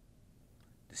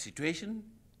the situation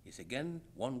is again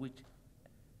one which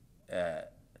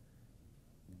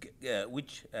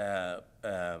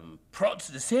prompts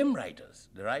the same writers,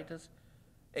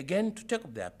 again to take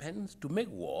up their pens to make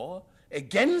war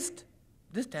against,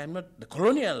 this time not the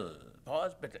colonial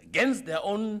powers, but against their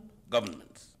own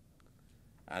governments.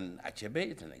 And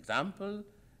Achebe is an example.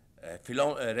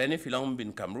 René Filon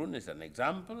bin Cameroon is an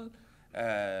example.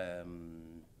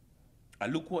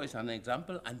 Aluko is an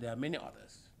example, and there are many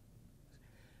others.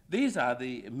 These are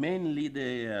mainly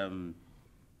the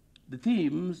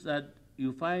themes that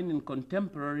you find in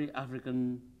contemporary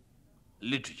African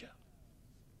literature.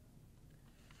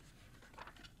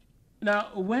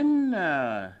 Now, when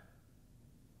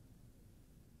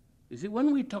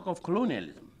we talk of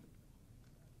colonialism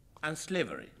and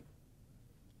slavery,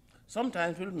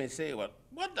 sometimes people may say, well,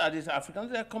 what are these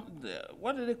Africans?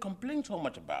 What are they complaining so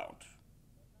much about?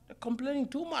 They're complaining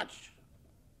too much.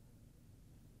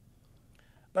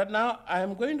 But now I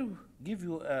am going to give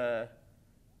you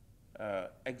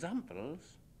examples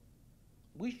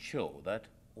which show that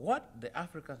what the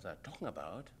Africans are talking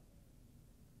about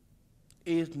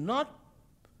is not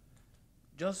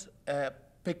just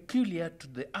peculiar to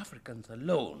the Africans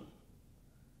alone,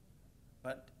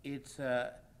 but it's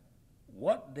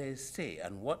what they say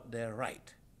and what they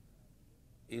write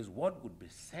is what would be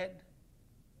said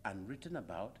and written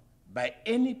about by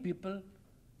any people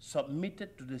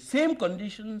submitted to the same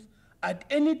conditions at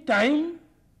any time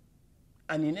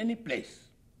and in any place.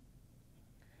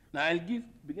 Now I'll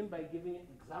begin by giving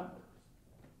examples.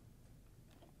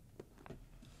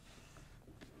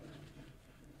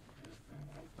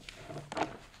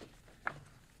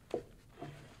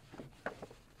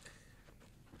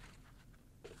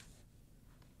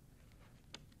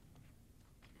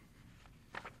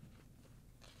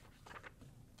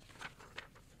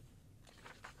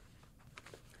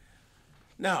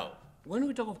 Now, when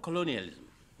we talk of colonialism,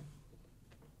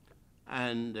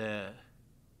 and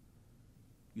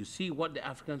you see what the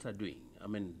Africans are doing, I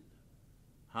mean,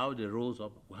 how they rose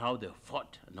up, how they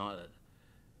fought, and all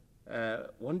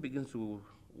that, one begins to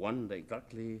wonder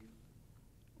exactly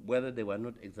whether they were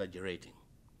not exaggerating.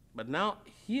 But now,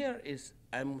 here is,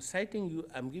 I'm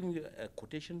giving you a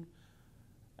quotation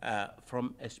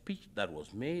from a speech that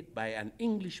was made by an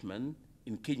Englishman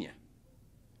in Kenya.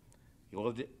 He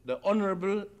was the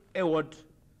Honorable Edward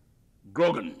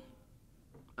Grogan.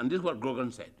 And this is what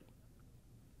Grogan said.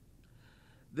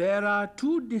 There are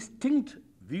two distinct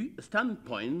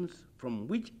standpoints from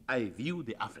which I view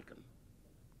the African.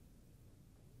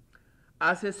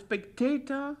 As a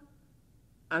spectator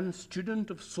and student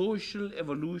of social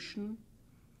evolution,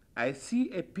 I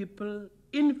see a people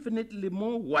infinitely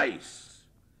more wise,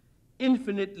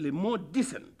 infinitely more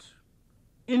decent,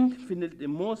 infinitely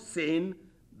more sane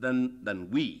than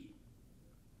we.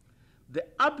 The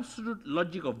absolute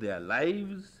logic of their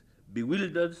lives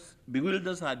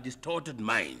bewilders our distorted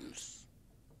minds,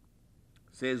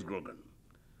 says Grogan.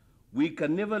 We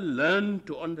can never learn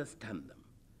to understand them.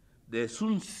 They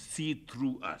soon see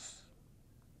through us.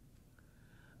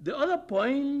 The other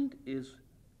point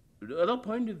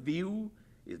of view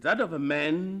is that of a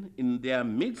man in their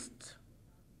midst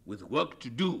with work to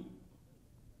do.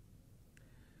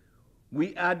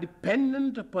 We are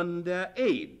dependent upon their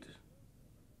aid.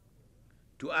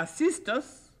 To assist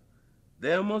us,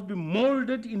 they must be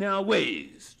molded in our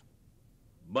ways,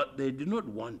 but they do not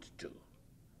want to,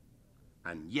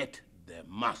 and yet they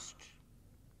must.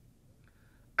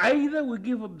 Either we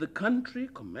give up the country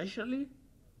commercially,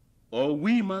 or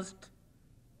we must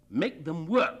make them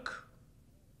work.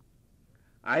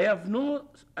 I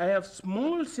have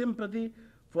small sympathy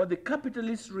for the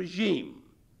capitalist regime,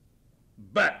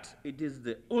 but it is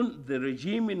the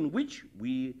regime in which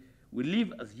we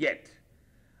live as yet,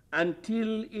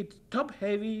 until its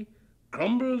top-heavy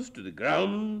crumbles to the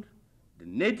ground. The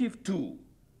native too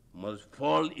must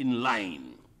fall in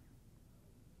line.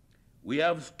 We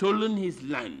have stolen his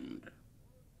land.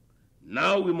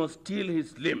 Now we must steal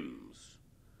his limbs.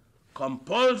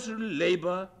 Compulsory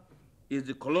labor is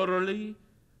the corollary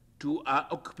to our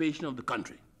occupation of the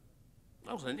country.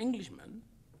 I was an Englishman.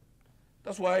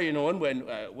 That's why, you know,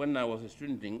 when I was a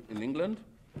student in England,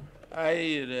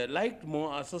 I liked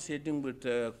more associating with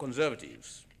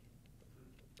conservatives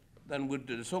than with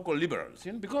the so-called liberals,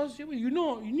 you know, because you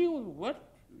know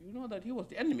that he was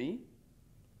the enemy,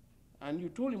 and you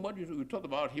told him what you thought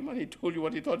about him, and he told you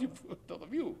what he thought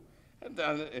of you. And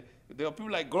there were people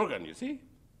like Gorgon, you see.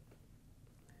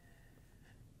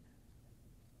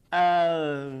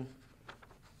 Let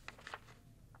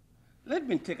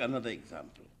me take another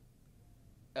example.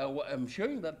 I'm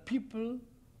showing that people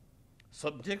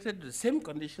subjected to the same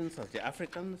conditions as the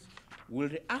Africans will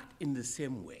react in the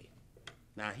same way.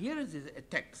 Now, here is a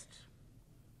text.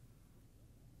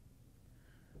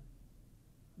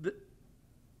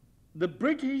 The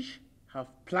British have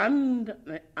planned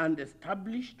and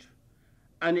established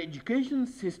an education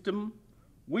system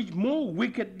which more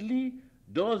wickedly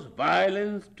does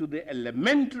violence to the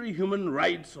elementary human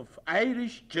rights of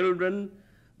Irish children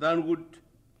than would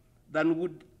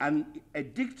an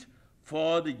edict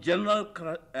for the general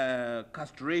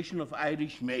castration of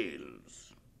Irish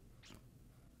males.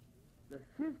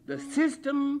 The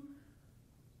system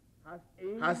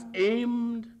has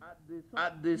aimed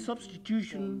at the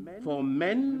substitution for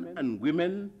men and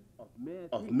women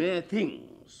of mere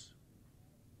things.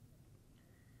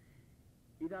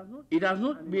 It has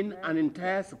not been an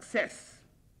entire success.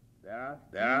 There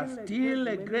are still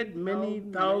a great many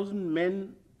thousand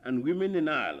men and women in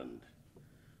Ireland,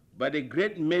 but a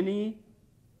great many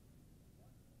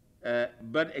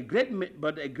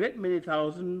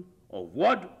thousand of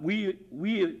what we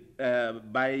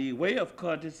by way of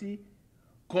courtesy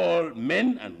call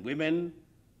men and women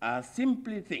are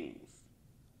simply things.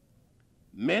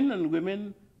 Men and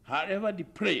women, however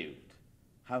depraved,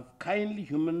 have kindly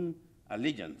human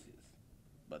allegiances,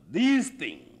 but these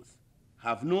things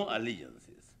have no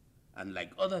allegiances, and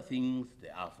like other things, they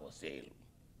are for sale.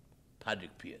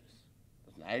 Patrick Pearse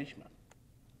was an Irishman.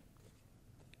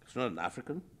 It's not an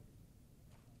African.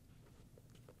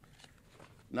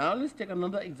 Now let's take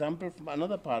another example from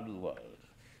another part of the world.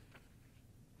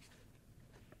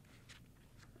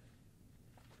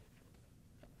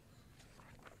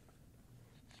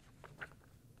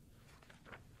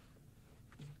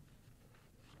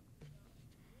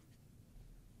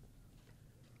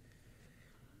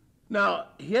 Now,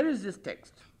 here is this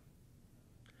text.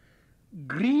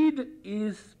 Greed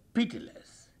is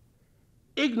pitiless,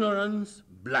 ignorance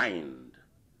blind,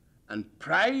 and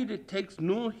pride takes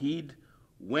no heed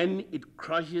when it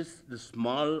crushes the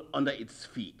small under its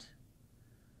feet.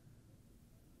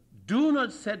 Do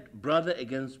not set brother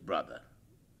against brother,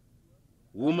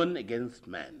 woman against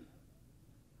man.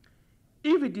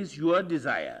 If it is your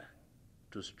desire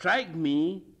to strike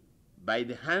me by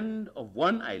the hand of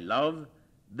one I love,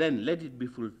 then let it be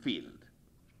fulfilled.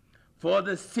 For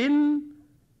the sin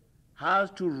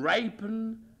has to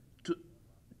ripen to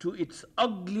its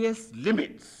ugliest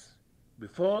limits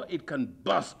before it can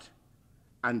burst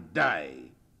and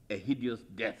die a hideous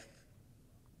death.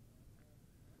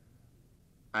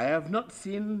 I have not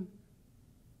seen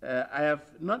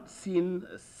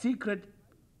secret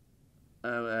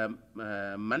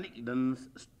malignance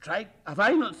strike. Have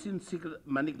I not seen secret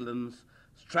malignance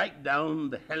strike down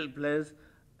the helpless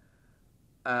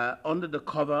under the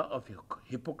cover of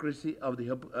hypocrisy of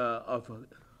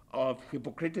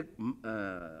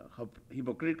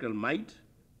hypocritical might?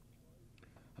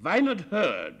 Have I not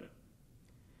heard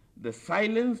the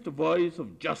silenced voice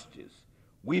of justice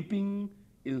weeping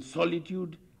in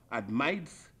solitude at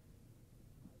might's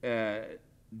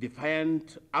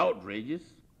defiant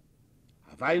outrages?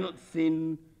 Have I not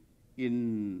seen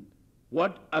in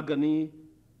what agony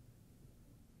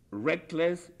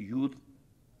reckless youth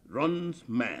runs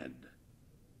mad,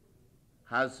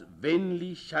 has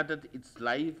vainly shattered its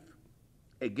life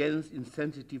against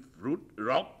insensitive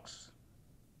rocks?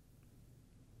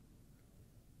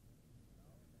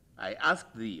 I ask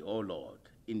thee, O Lord,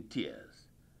 in tears,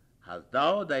 Hast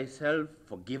thou thyself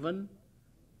forgiven?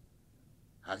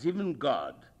 Has even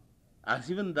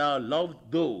thou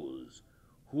loved those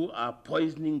who are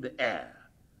poisoning the air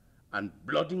and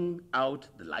blotting out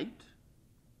the light?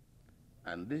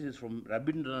 And this is from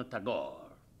Rabindranath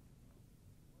Tagore,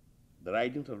 the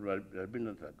writings of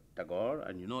Rabindranath Tagore.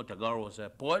 And you know Tagore was a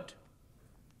poet,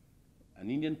 an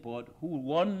Indian poet who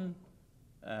won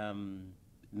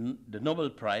the Nobel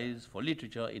Prize for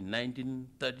Literature in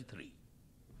 1933.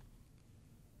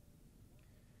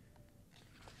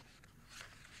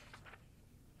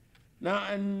 Now,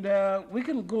 and we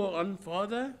can go on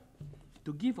further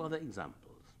to give other examples.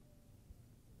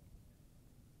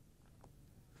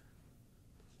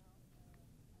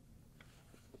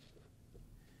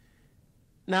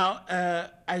 Now,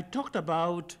 I talked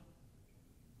about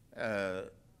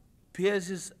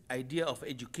Pierce's idea of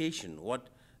education, what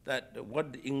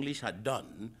the English had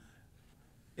done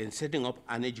in setting up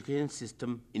an education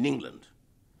system in England.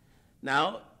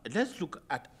 Now, let's look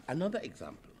at another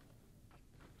example.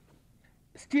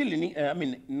 Still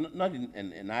not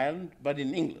in Ireland, but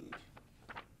in England.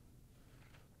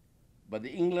 But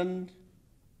the England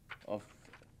of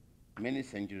many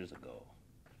centuries ago.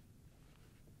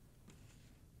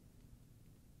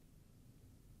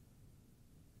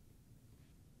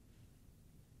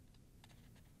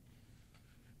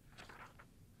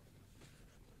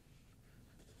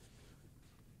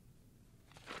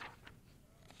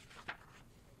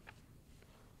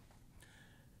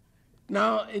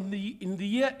 Now, in the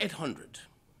year 800,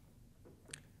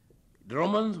 the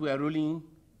Romans were ruling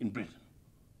in Britain.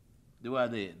 They were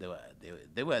the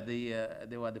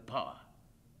power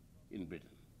in Britain,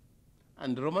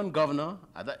 and the Roman governor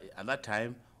at that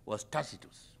time was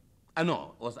Tacitus.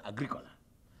 Was Agricola,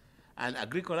 and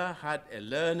Agricola had a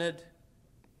learned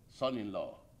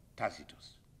son-in-law,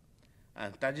 Tacitus,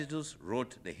 and Tacitus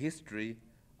wrote the history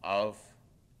of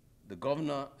the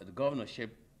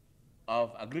governorship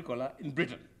of Agricola in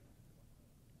Britain.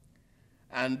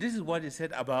 And this is what he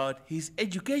said about his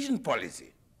education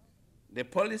policy. The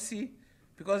policy,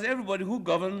 because everybody who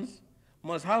governs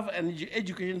must have an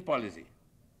education policy.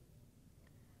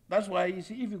 That's why, you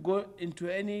see, if you go into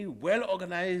any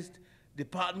well-organized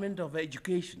department of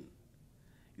education,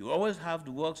 you always have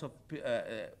the works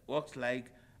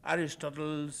like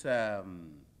Aristotle's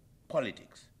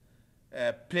Politics,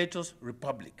 Plato's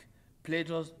Republic,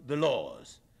 Plato's The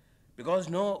Laws. Because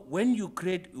when you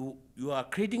are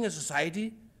creating a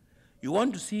society, you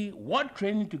want to see what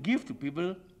training to give to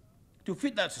people to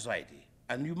fit that society.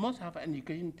 And you must have an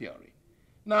education theory.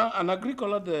 Now, an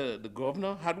Agricola, the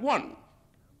governor, had one.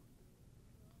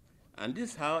 And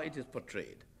this is how it is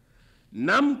portrayed.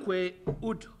 Namque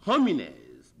ut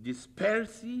homines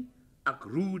dispersi ac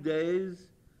rudes,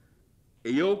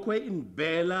 eoque in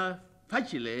bella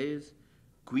faciles,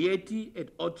 quieti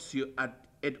et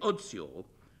otio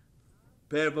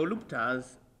per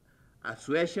voluptas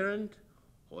assuescerent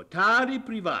hotari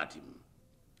privatim,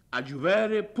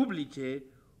 adjuvere publice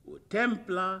ut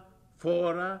templa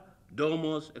fora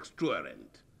domos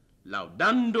extruerent,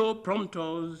 laudando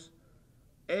promptos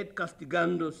et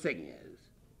castigando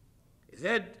segnes. He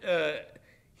said,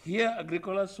 here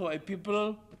Agricola saw a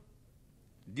people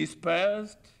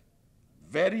dispersed,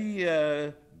 very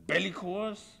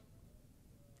bellicose,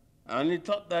 and he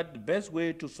thought that the best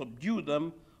way to subdue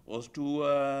them was to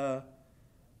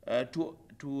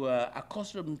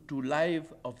accustom to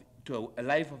a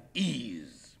life of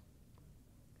ease.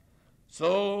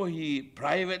 So he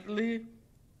privately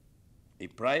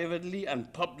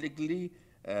and publicly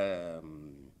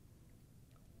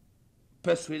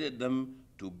persuaded them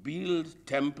to build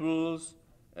temples,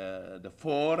 the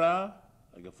fora,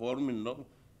 like a forum,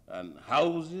 and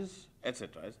houses,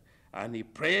 etc. And he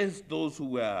praised those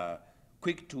who were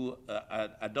quick to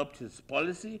adopt his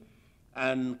policy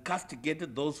and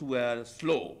castigated those who were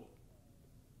slow.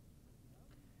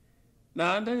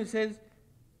 Now, and then he says,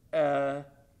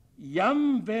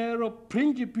 Iam vero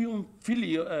principium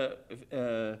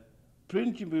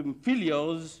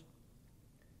filios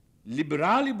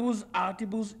liberalibus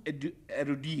artibus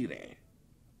erudire,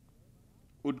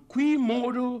 ut qui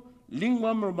modo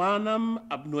linguam romanam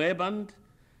abnuebant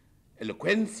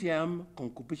eloquentiam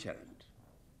concupiscerent.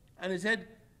 And he said,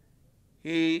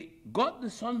 he got the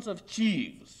sons of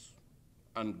chiefs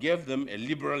and gave them a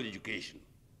liberal education.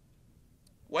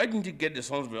 Why didn't he get the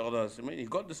sons of the others? I mean, he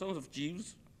got the sons of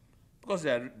chiefs because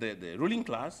they are the ruling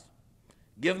class,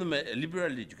 gave them a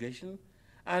liberal education,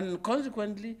 and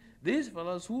consequently, these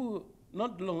fellows who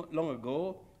not long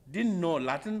ago didn't know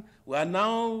Latin were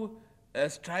now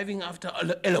striving after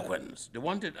eloquence. They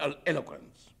wanted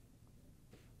eloquence.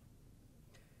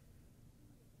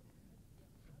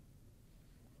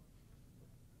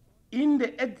 In the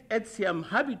etiam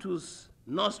habitus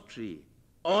nostri,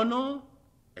 honor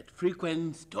et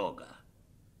frequens toga.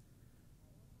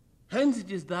 Hence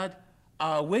it is that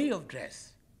our way of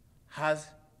dress has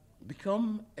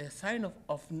become a sign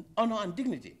of honor and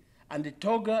dignity, and the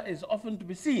toga is often to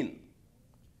be seen.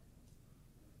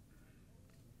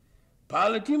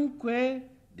 Palatimque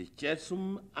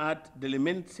decesum ad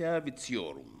delementia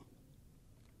vitiorum,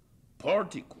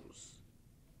 porticus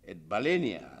et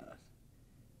balenias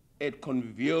et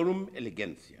conviviorum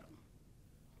elegentiam,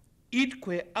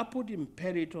 idque apud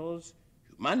imperitors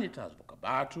humanitas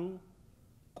vocabatu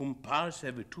cum par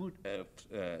servitutis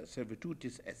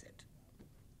esset.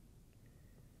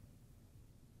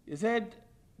 He said,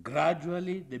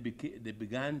 gradually they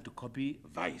began to copy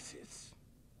vices.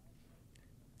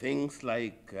 Things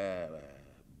like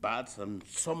baths and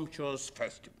sumptuous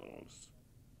festivals.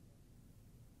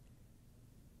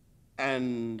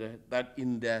 And that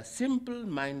in their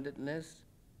simple-mindedness,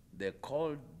 they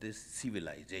called this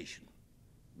civilization,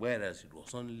 whereas it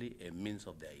was only a means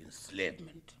of their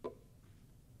enslavement.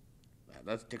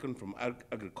 That's taken from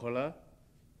Agricola,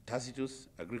 Tacitus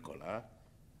Agricola,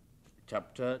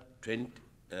 chapter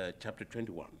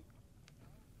 21.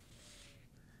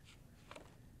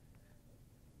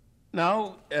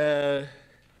 Now,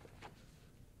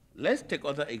 let's take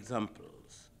other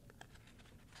examples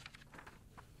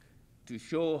to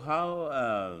show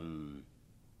how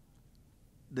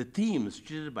the themes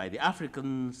treated by the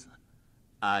Africans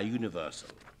are universal.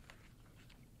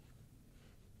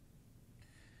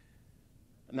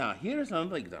 Now, here is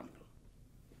another example.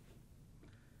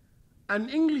 An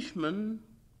Englishman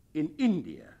in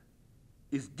India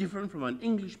is different from an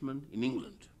Englishman in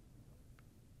England.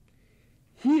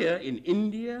 Here in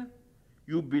India,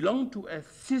 you belong to a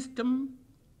system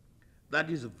that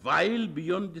is vile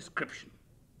beyond description.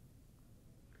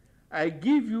 I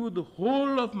give you the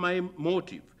whole of my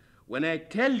motive when I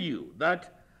tell you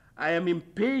that I am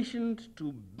impatient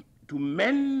to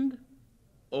mend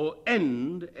or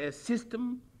end a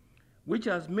system which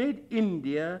has made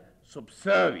India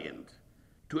subservient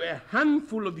to a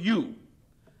handful of you,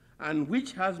 and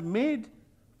which has made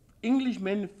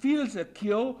Englishmen feel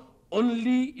secure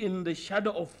only in the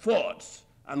shadow of forts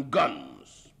and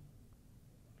guns.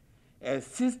 A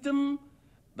system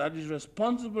that is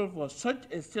responsible for such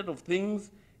a state of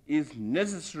things is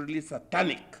necessarily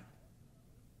satanic.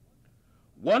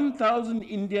 1,000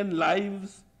 Indian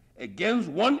lives against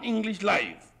one English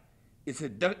life is a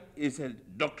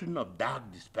doctrine of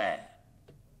dark despair.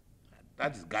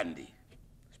 That is Gandhi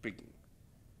speaking.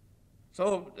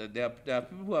 So there are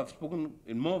people who have spoken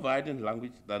in more violent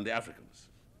language than the Africans.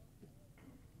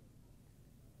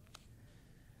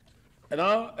 And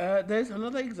now there's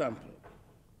another example.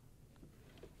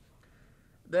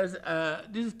 This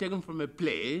is taken from a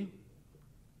play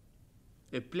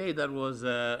that was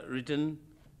written.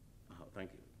 Oh,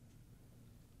 thank you.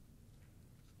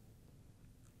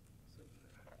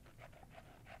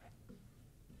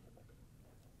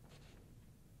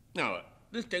 Now,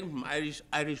 this is taken from Irish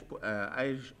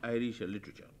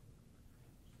literature.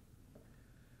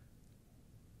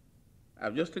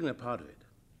 I've just taken a part of it.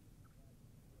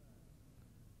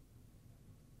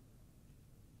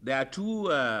 There are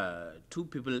two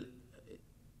people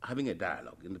having a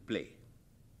dialogue in the play.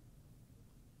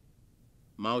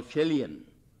 Mauchelian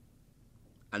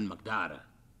and Magdara.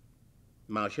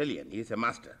 Mauchelian, he is a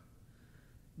master.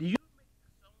 Do you make a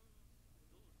song for those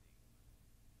days,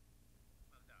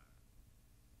 Magdara?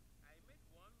 I made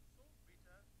one so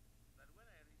bitter that when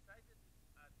I recited it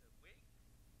at the wake,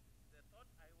 they thought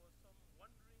I was some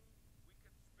wandering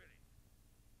wicked spirit,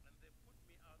 and they put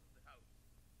me out of the house.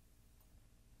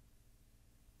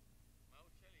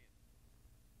 Mauchelian,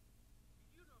 did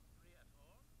you not pray at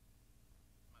all?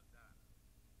 Magdara,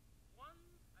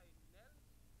 once I knelt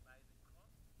by the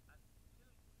cross at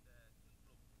Tilbrook.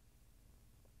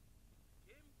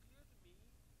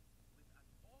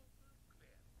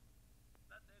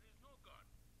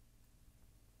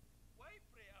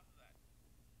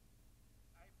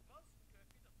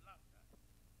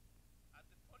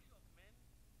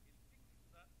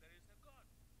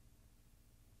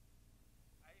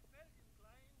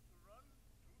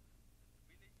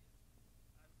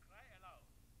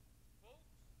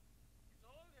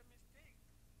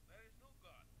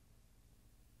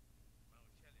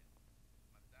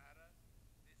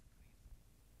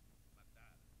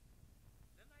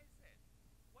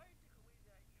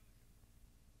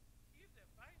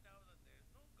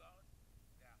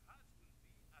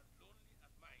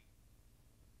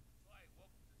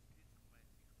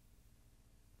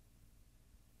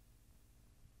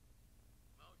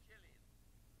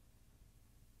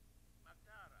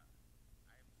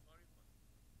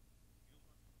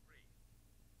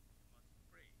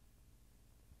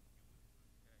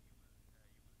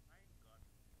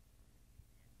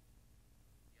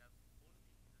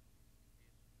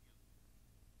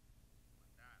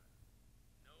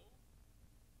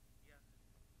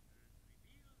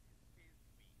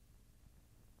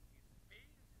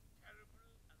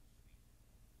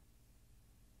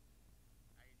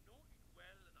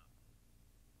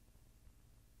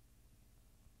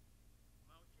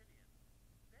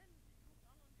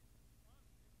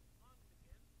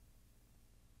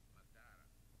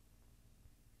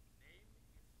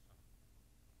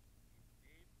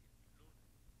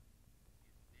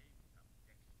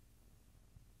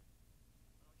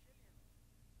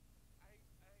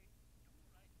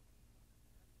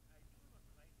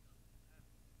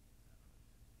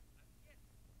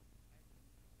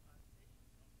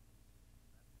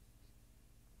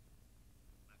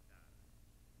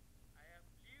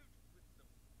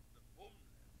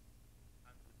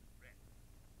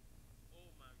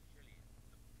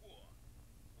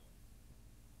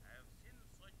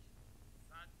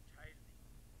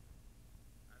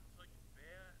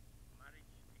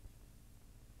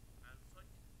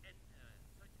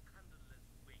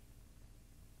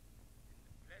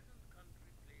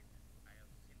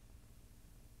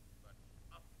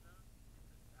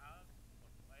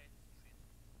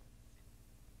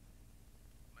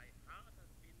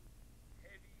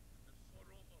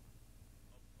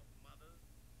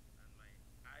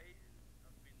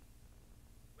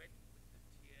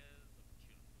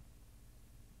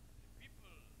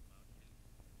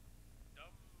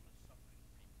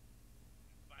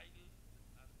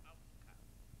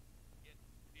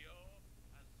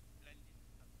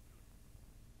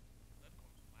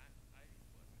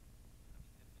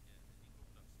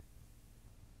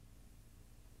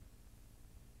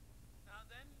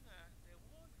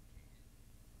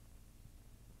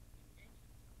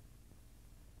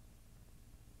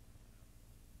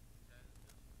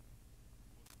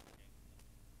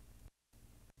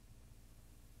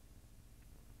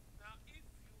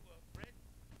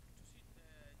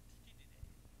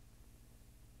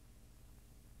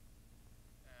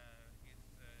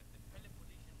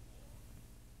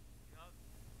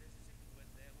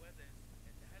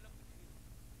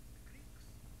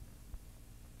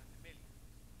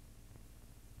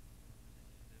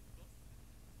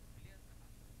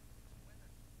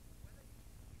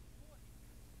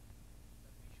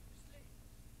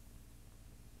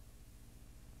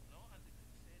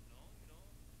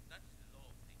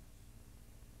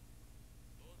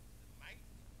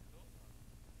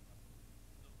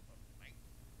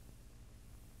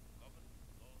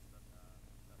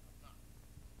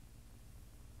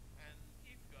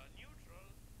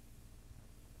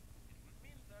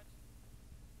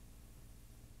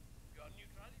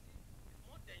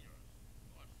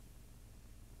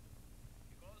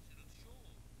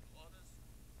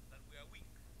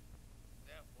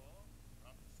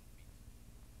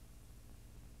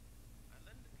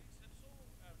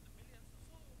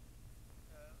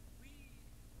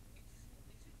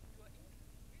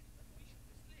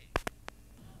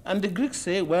 And the Greeks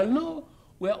say, well, no,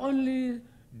 we're only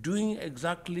doing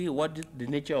exactly what the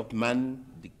nature of man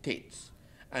dictates.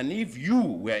 And if you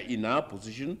were in our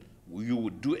position, you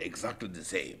would do exactly the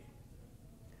same.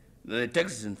 The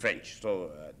text is in French,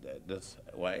 so that's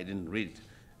why I didn't read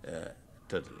it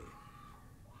totally.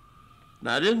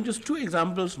 Now, then just two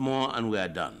examples more and we are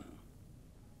done.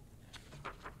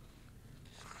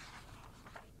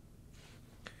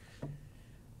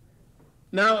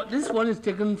 Now, this one is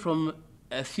taken from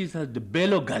Caesar de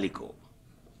Bello Gallico.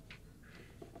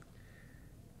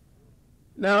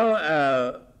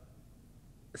 Now,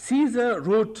 Caesar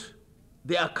wrote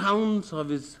the accounts of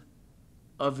his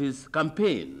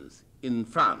campaigns in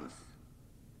France.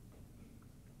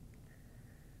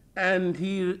 And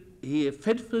he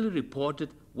faithfully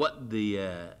reported what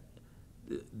the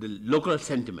local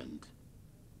sentiment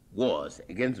was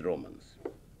against Romans.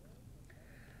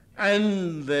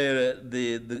 And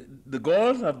the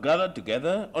Gauls have gathered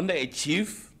together under a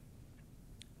chief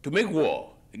to make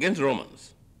war against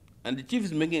Romans. And the chief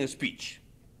is making a speech,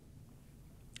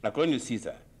 according to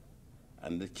Caesar.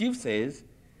 And the chief says,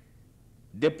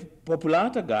 De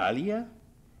populata Gallia,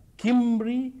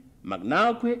 Cimbri,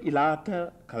 magnaque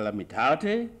illata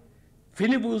calamitate,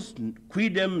 finibus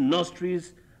quidem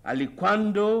nostris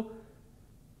aliquando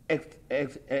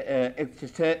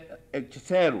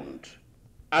excerunt,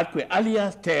 atque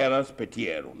alias terras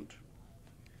petierunt.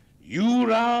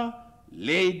 Jura,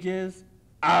 leges,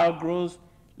 agros,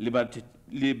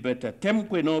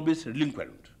 libertatemque nobis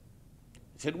relinquerunt.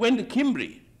 He said, when the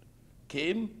Cimbri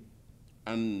came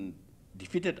and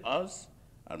defeated us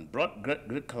and brought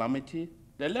great calamity,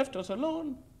 they left us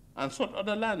alone and sought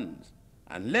other lands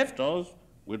and left us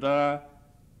with our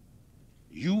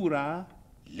jura,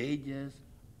 leges,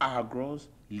 agros,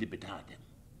 libertatem.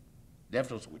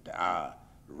 Left us with our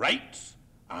rights,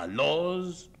 our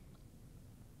laws,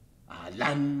 our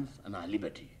lands, and our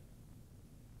liberty.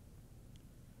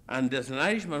 And there's an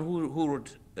Irishman who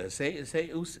wrote,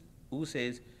 who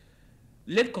says,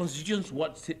 let constituents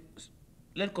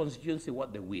say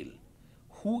what they will.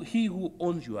 He who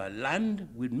owns your land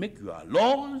will make your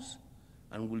laws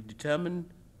and will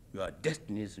determine your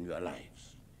destinies and your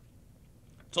lives.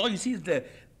 So you see,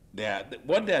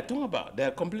 what they are talking about, they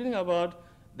are complaining about,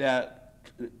 they are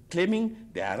claiming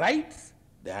their rights,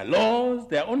 their laws,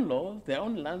 their own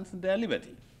lands, and their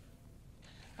liberty.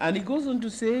 And he goes on to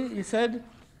say, he said,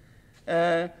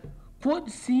 quod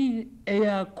si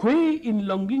ea quae in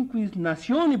longinquis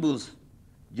nationibus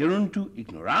geruntu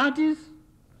ignoratis,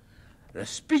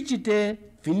 respicite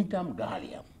finitam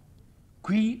Galliam,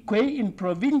 quae in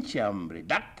provinciam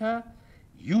redacta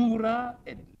jura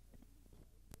et.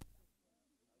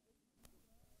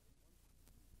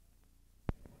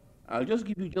 I'll just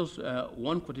give you just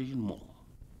one quotation more,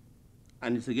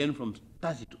 and it's again from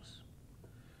Tacitus.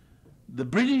 The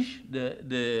British,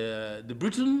 the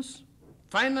Britons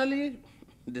finally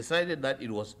decided that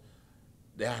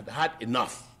they had had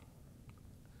enough.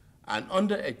 And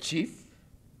under a chief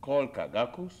called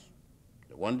Cagacus,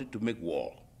 they wanted to make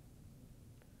war.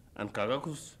 And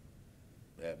Cagacus,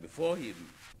 before he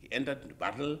entered the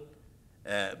battle,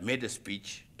 made a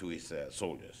speech to his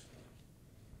soldiers.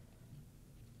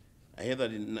 I hear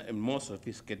that in more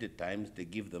sophisticated times, they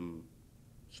give them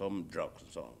some drugs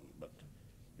and so on. But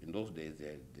in those days,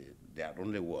 they are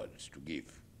only words to give.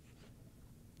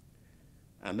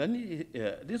 And then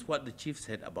this is what the chief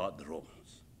said about the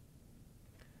Romans.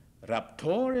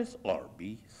 Raptores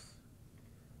orbis,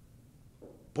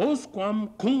 postquam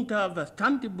cuncta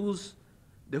vastantibus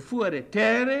defuere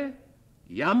terre,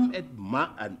 iam et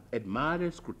mare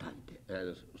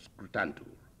scrutantur.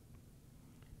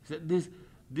 So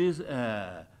these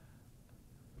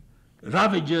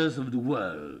ravagers of the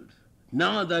world,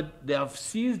 now that they have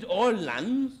seized all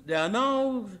lands, they are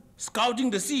now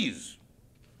scouting the seas.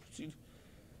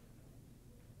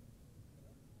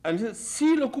 And he says,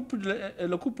 si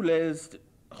locupules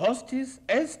hostis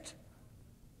est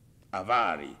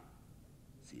avari,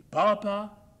 si pauper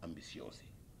ambitiosi.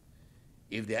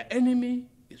 If their enemy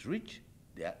is rich,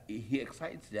 he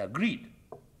excites their greed.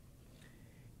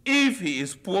 If he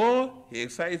is poor, he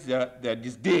excites their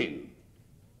disdain.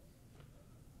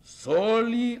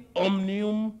 Soli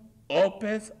omnium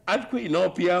opes atque in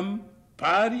opium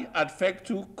pari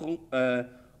adfectu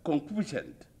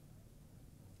concupiscent.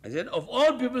 I said, of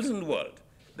all peoples in the world,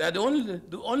 they are the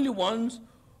only ones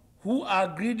who are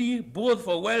greedy both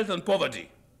for wealth and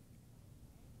poverty.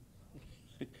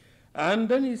 And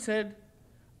then he said,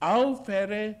 au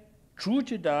fere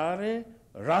trucidare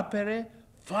rapere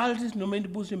falsis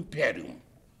nomentibus imperium,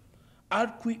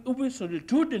 atqui ubi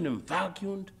solitudinem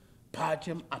faciunt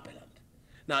pacem appellant.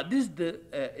 Now this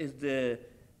is the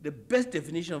the best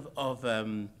definition of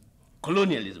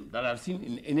colonialism that I've seen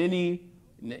in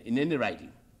any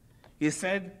writing. He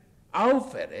said,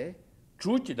 "Aufere,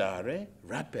 trucidare,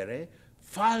 rapere,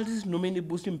 faldis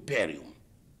nominibus imperium,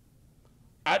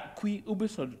 ad qui ubi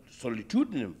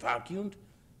solitudinem faciunt,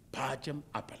 pacem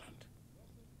appellant."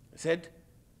 He said,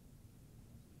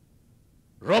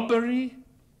 robbery,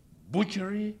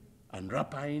 butchery, and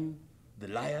rapine, the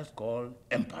liars call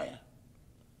empire.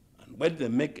 And when they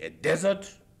make a desert,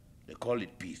 they call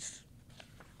it peace.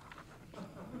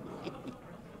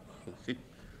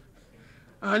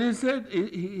 And he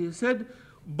said,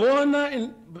 bona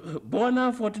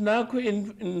fortinaque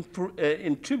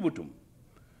in tributum,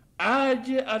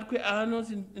 age atque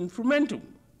annos in frumentum,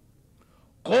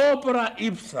 corpora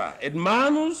ipsa et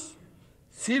manus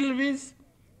silvis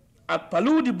ac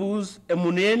paludibus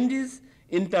emunendis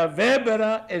inter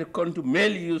verbera et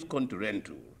contumelius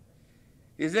conturentur.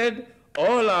 He said,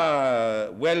 all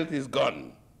our wealth is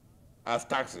gone as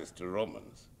taxes to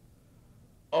Romans.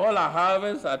 All our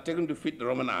harvests are taken to feed the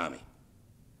Roman army.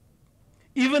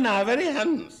 Even our very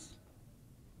hands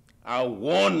are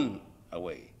worn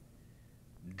away,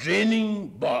 draining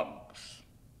bogs.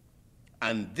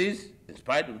 And this, in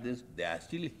spite of this, they are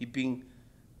still heaping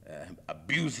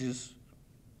abuses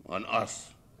on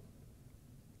us.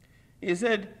 He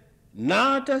said,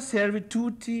 nata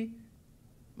servituti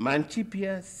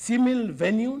mancipia simil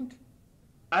veniunt,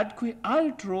 adque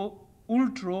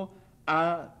ultro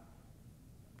a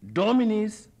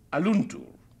dominis aluntur,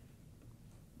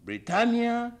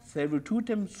 Britannia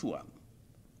servitutem suam,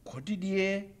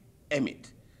 quotidie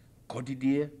emit,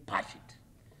 quotidie pacit.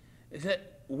 He said,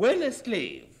 when a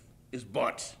slave is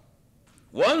bought,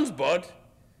 once bought,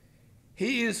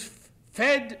 he is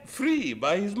fed free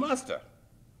by his master.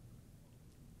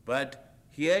 But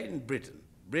here in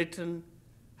Britain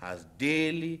has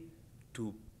daily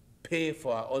to pay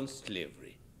for our own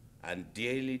slavery and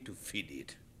daily to feed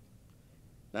it.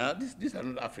 Now, these are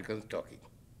not Africans talking.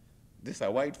 These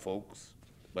are white folks,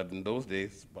 but in those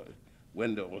days,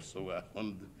 when they also were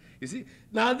on the, you see,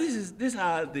 now these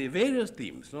are the various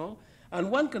themes, no?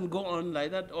 And one can go on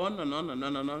like that, on and on and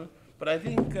on and on. But I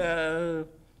think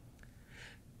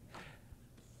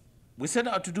we set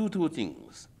out to do two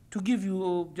things. To give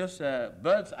you just a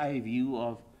bird's eye view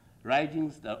of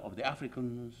writings of the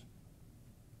Africans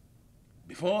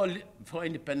before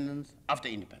independence, after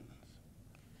independence.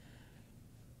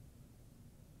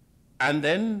 And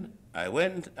then I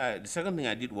went, the second thing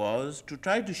I did was to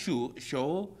try to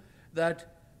show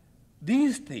that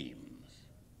these themes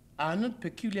are not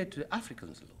peculiar to the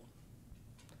Africans alone.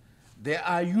 They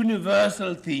are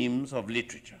universal themes of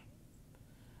literature.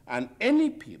 And any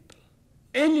people,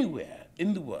 anywhere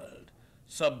in the world,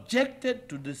 subjected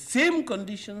to the same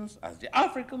conditions as the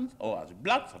Africans or as the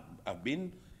blacks have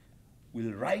been,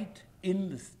 will write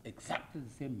in exactly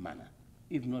the same manner,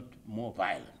 if not more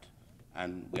violent.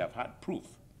 And we have had proof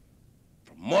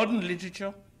from modern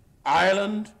literature,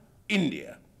 Ireland,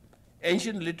 India,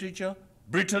 ancient literature,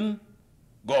 Britain,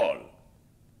 Gaul,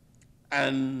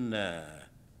 and the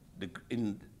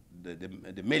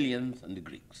Melians and the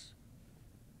Greeks.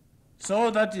 So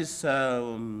that is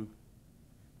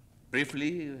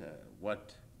briefly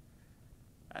what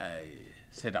I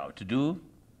set out to do.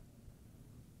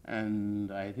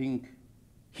 And I think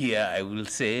here I will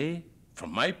say,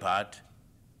 from my part,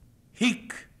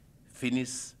 hic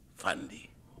finis fandi.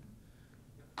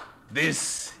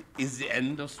 This is the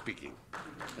end of speaking.